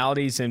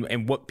commonalities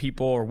in what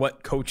people or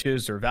what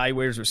coaches or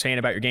evaluators were saying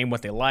about your game,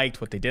 what they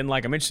liked, what they didn't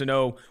like? I'm interested to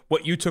know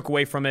what you took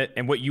away from it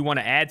and what you want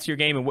to add to your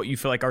game and what you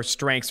feel like are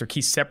strengths or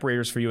key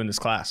separators for you in this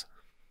class.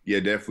 Yeah,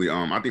 definitely.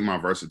 I think my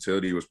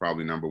versatility was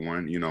probably number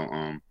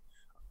one.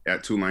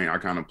 At Tulane, I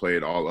kind of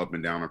played all up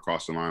and down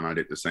across the line. I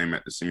did the same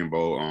at the Senior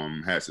Bowl.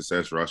 Had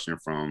success rushing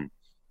from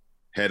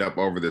head up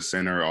over the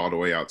center all the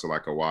way out to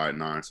like a wide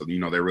nine. So,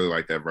 they really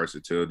like that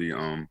versatility.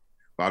 A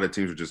lot of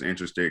teams were just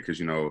interested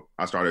because,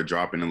 I started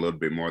dropping a little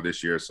bit more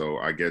this year. So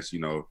I guess,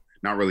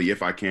 not really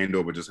if I can do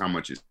it, but just how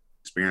much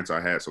experience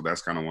I had. So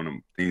that's kind of one of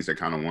the things that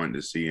kind of wanted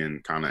to see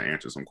and kind of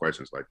answer some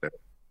questions like that.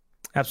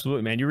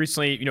 Absolutely, man. You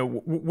recently,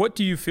 what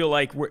do you feel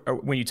like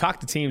when you talk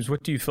to teams,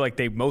 what do you feel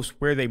like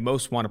where they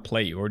most want to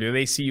play you? Or do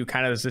they see you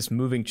kind of as this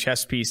moving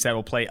chess piece that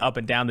will play up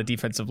and down the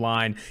defensive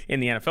line in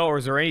the NFL? Or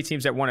is there any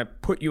teams that want to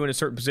put you in a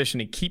certain position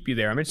and keep you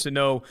there? I'm interested to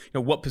know,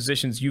 what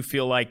positions you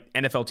feel like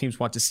NFL teams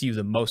want to see you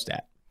the most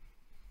at.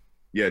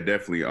 Yeah,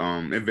 definitely.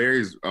 It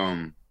varies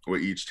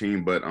with each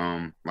team, but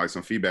like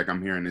some feedback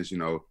I'm hearing is,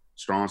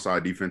 strong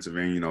side defensive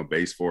end,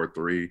 base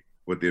 4-3.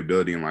 With the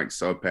ability in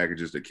sub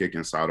packages to kick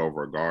inside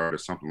over a guard or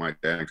something like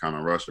that and kind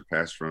of rush or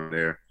pass from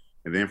there.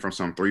 And then from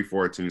some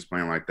 3-4 teams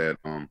playing like that,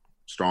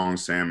 strong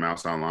Sam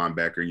outside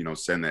linebacker,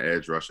 setting the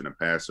edge, rushing the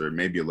passer,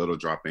 maybe a little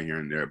drop in here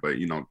and there. But,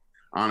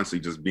 honestly,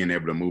 just being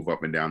able to move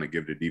up and down and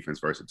give the defense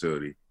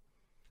versatility.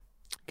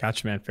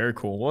 Gotcha, man. Very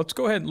cool. Well, let's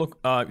go ahead and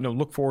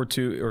look forward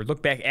to or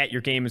look back at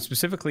your game and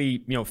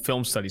specifically,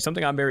 film study.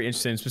 Something I'm very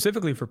interested in,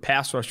 specifically for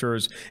pass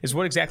rushers, is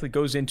what exactly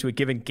goes into a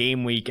given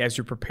game week as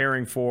you're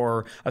preparing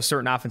for a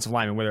certain offensive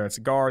lineman, whether it's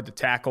a guard, the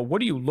tackle.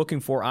 What are you looking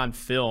for on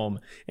film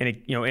in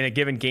a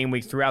given game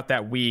week throughout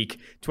that week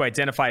to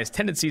identify as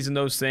tendencies in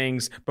those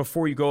things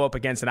before you go up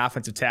against an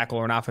offensive tackle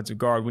or an offensive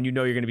guard when you're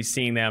going to be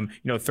seeing them,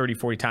 30,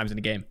 40 times in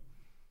a game?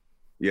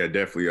 Yeah,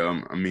 definitely.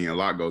 A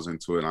lot goes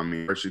into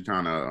it. First you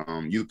kind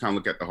of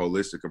look at the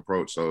holistic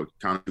approach. So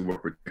kind of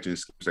what protection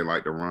schemes they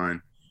like to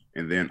run.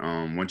 And then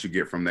once you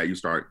get from that, you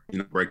start,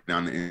 breaking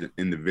down the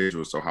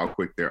individual. So how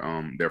quick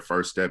their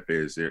first step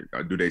is.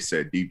 Do they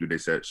set deep? Do they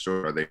set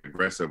short? Are they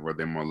aggressive? Or are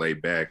they more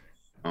laid back?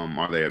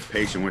 Are they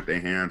patient with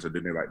their hands or do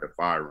they like to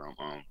fire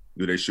them?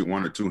 Do they shoot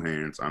one or two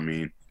hands?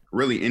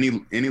 Really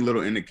any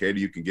little indicator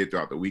you can get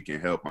throughout the week can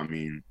help.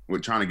 We're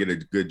trying to get a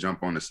good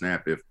jump on the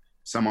snap. If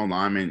some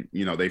linemen,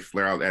 they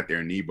flare out at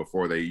their knee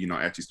before they,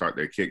 actually start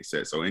their kick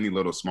set. So any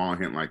little small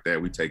hint like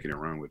that, we take it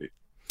and run with it.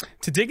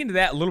 To dig into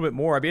that a little bit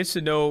more, I'd be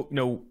interested to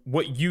know,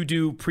 what you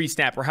do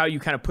pre-snap or how you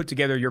kind of put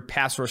together your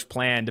pass rush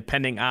plan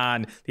depending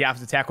on the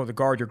offensive tackle or the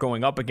guard you're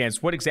going up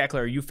against. What exactly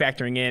are you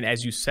factoring in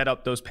as you set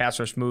up those pass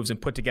rush moves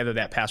and put together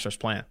that pass rush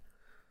plan?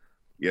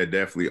 Yeah,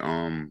 definitely.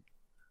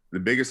 The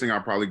biggest thing I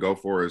probably go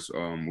for is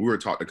we were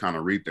taught to kind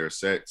of read their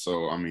set.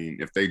 So,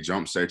 if they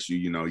jump set you,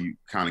 you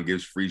kind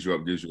of frees you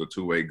up, gives you a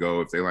two-way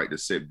go. If they like to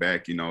sit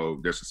back,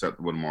 they're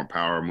susceptible to more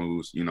power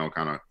moves,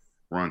 kind of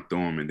run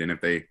through them. And then if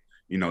they,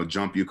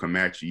 jump you, come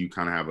at you, you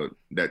kind of have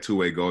that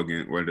two-way go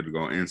again, whether to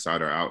go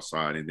inside or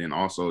outside. And then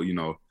also, we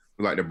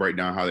like to break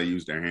down how they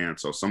use their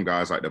hands. So some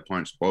guys like to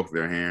punch both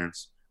their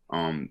hands.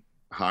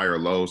 high or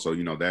low. So,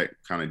 that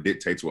kind of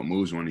dictates what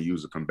moves you want to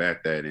use to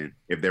combat that. And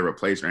if they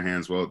replace your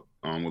hands, well,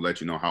 we'll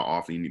let you know how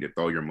often you need to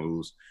throw your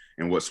moves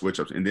and what switch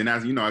ups. And then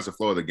as the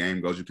flow of the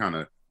game goes, you kind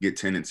of get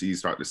tendencies,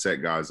 start to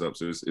set guys up.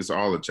 So it's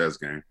all a chess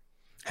game.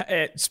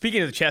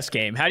 Speaking of the chess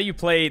game, how do you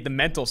play the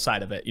mental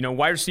side of it?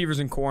 Wide receivers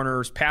and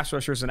corners, pass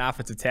rushers and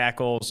offensive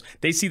tackles,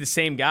 they see the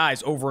same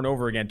guys over and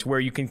over again to where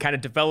you can kind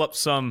of develop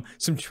some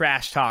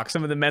trash talk,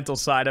 some of the mental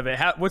side of it.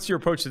 What's your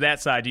approach to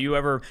that side? Do you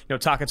ever,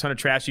 talk a ton of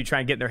trash? Do you try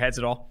and get in their heads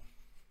at all?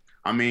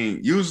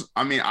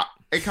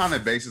 It kind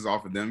of bases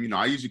off of them.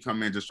 I usually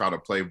come in, just try to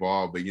play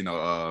ball, but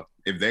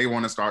if they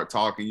want to start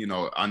talking,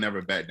 I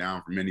never back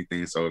down from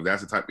anything. So if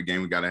that's the type of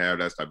game we got to have,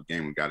 that's the type of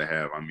game we got to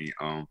have.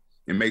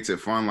 It makes it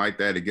fun like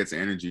that. It gets the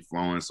energy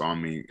flowing. So,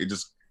 it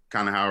just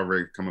kind of however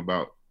it come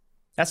about.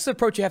 That's the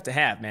approach you have to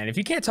have, man. If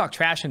you can't talk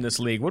trash in this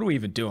league, what are we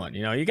even doing?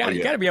 You got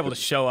to be able to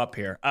show up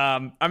here.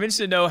 I'm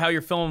interested to know how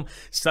your film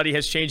study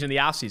has changed in the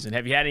offseason.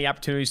 Have you had any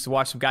opportunities to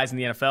watch some guys in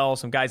the NFL,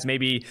 some guys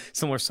maybe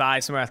similar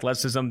size, similar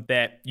athleticism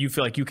that you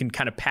feel like you can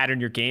kind of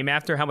pattern your game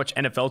after? How much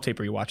NFL tape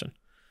are you watching?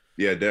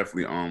 Yeah,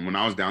 definitely. When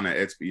I was down at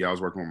XP, I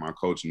was working with my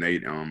coach,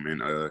 Nate, and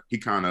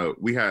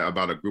we had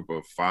about a group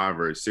of 5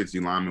 or 6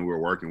 linemen we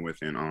were working with,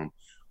 and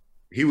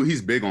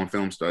he's big on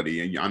film study,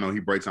 and I know he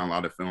breaks down a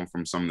lot of film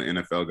from some of the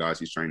NFL guys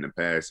he's trained to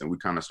pass, and we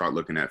kind of start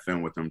looking at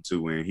film with him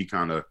too, and he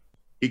kind of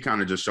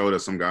just showed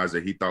us some guys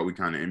that he thought we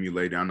kind of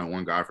emulated. I know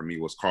one guy for me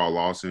was Carl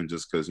Lawson,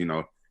 just because,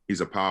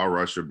 he's a power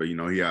rusher, but,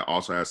 he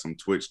also has some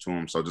twitch to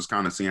him, so just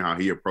kind of seeing how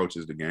he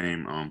approaches the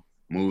game,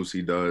 moves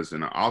he does.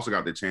 And I also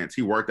got the chance,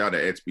 he worked out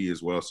at XP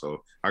as well,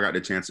 so I got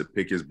the chance to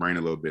pick his brain a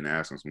little bit and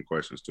ask him some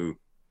questions too.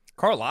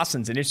 Carl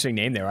Lawson's an interesting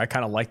name there. I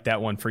kind of like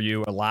that one for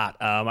you a lot.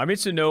 I'm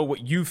interested to know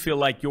what you feel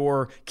like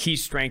your key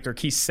strength or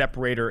key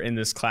separator in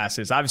this class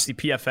is. Obviously,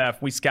 PFF,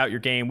 we scout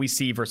your game. We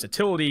see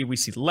versatility. We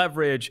see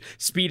leverage,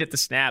 speed at the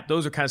snap.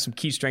 Those are kind of some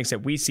key strengths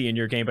that we see in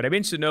your game. But I'm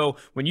interested to know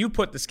when you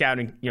put the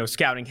scouting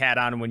hat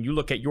on and when you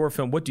look at your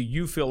film, what do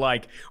you feel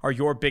like are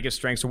your biggest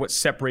strengths or what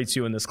separates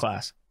you in this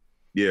class?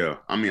 Yeah,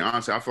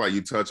 honestly, I feel like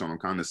you touch on them,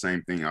 kind of the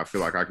same thing. I feel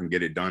like I can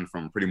get it done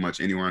from pretty much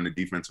anywhere on the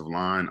defensive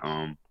line.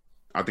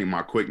 I think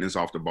my quickness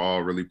off the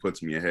ball really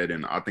puts me ahead,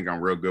 and I think I'm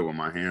real good with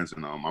my hands,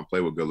 and I play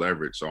with good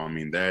leverage. So,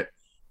 that,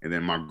 and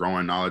then my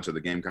growing knowledge of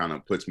the game kind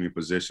of puts me in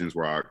positions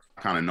where I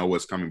kind of know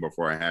what's coming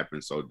before it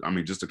happens. So,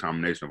 just a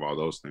combination of all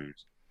those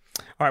things.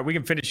 All right, we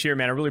can finish here,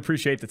 man. I really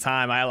appreciate the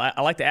time. I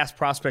like to ask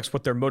prospects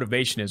what their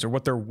motivation is or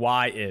what their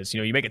why is.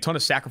 You make a ton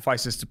of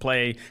sacrifices to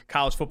play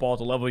college football at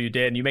the level you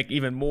did, and you make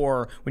even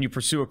more when you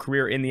pursue a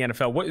career in the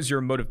NFL. What is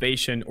your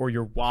motivation or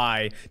your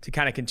why to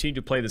kind of continue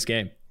to play this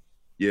game?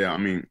 Yeah,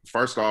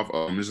 first off,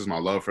 this is my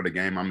love for the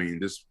game.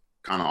 This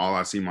kind of all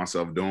I see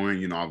myself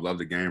doing. I've loved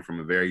the game from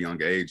a very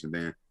young age, and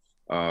then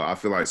I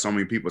feel like so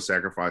many people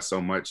sacrifice so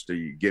much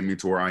to get me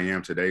to where I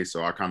am today.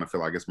 So I kind of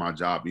feel like it's my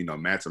job,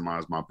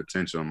 maximize my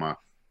potential and my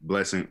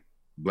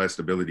blessed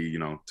ability,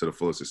 to the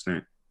fullest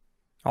extent.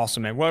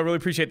 Awesome, man. Well, I really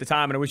appreciate the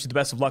time, and I wish you the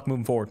best of luck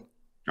moving forward.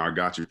 I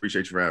got you.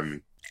 Appreciate you for having me.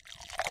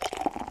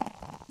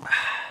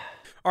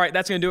 All right,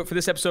 that's going to do it for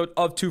this episode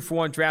of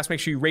 2-for-1 Drafts.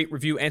 Make sure you rate,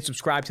 review, and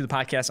subscribe to the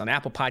podcast on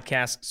Apple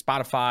Podcasts,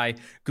 Spotify,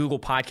 Google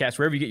Podcasts,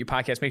 wherever you get your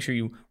podcasts. Make sure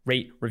you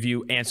rate,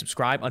 review, and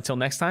subscribe. Until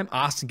next time,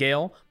 Austin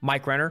Gale,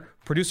 Mike Renner,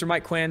 producer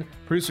Mike Quinn,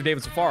 producer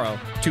David Safaro,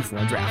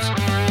 2-for-1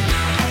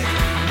 Drafts.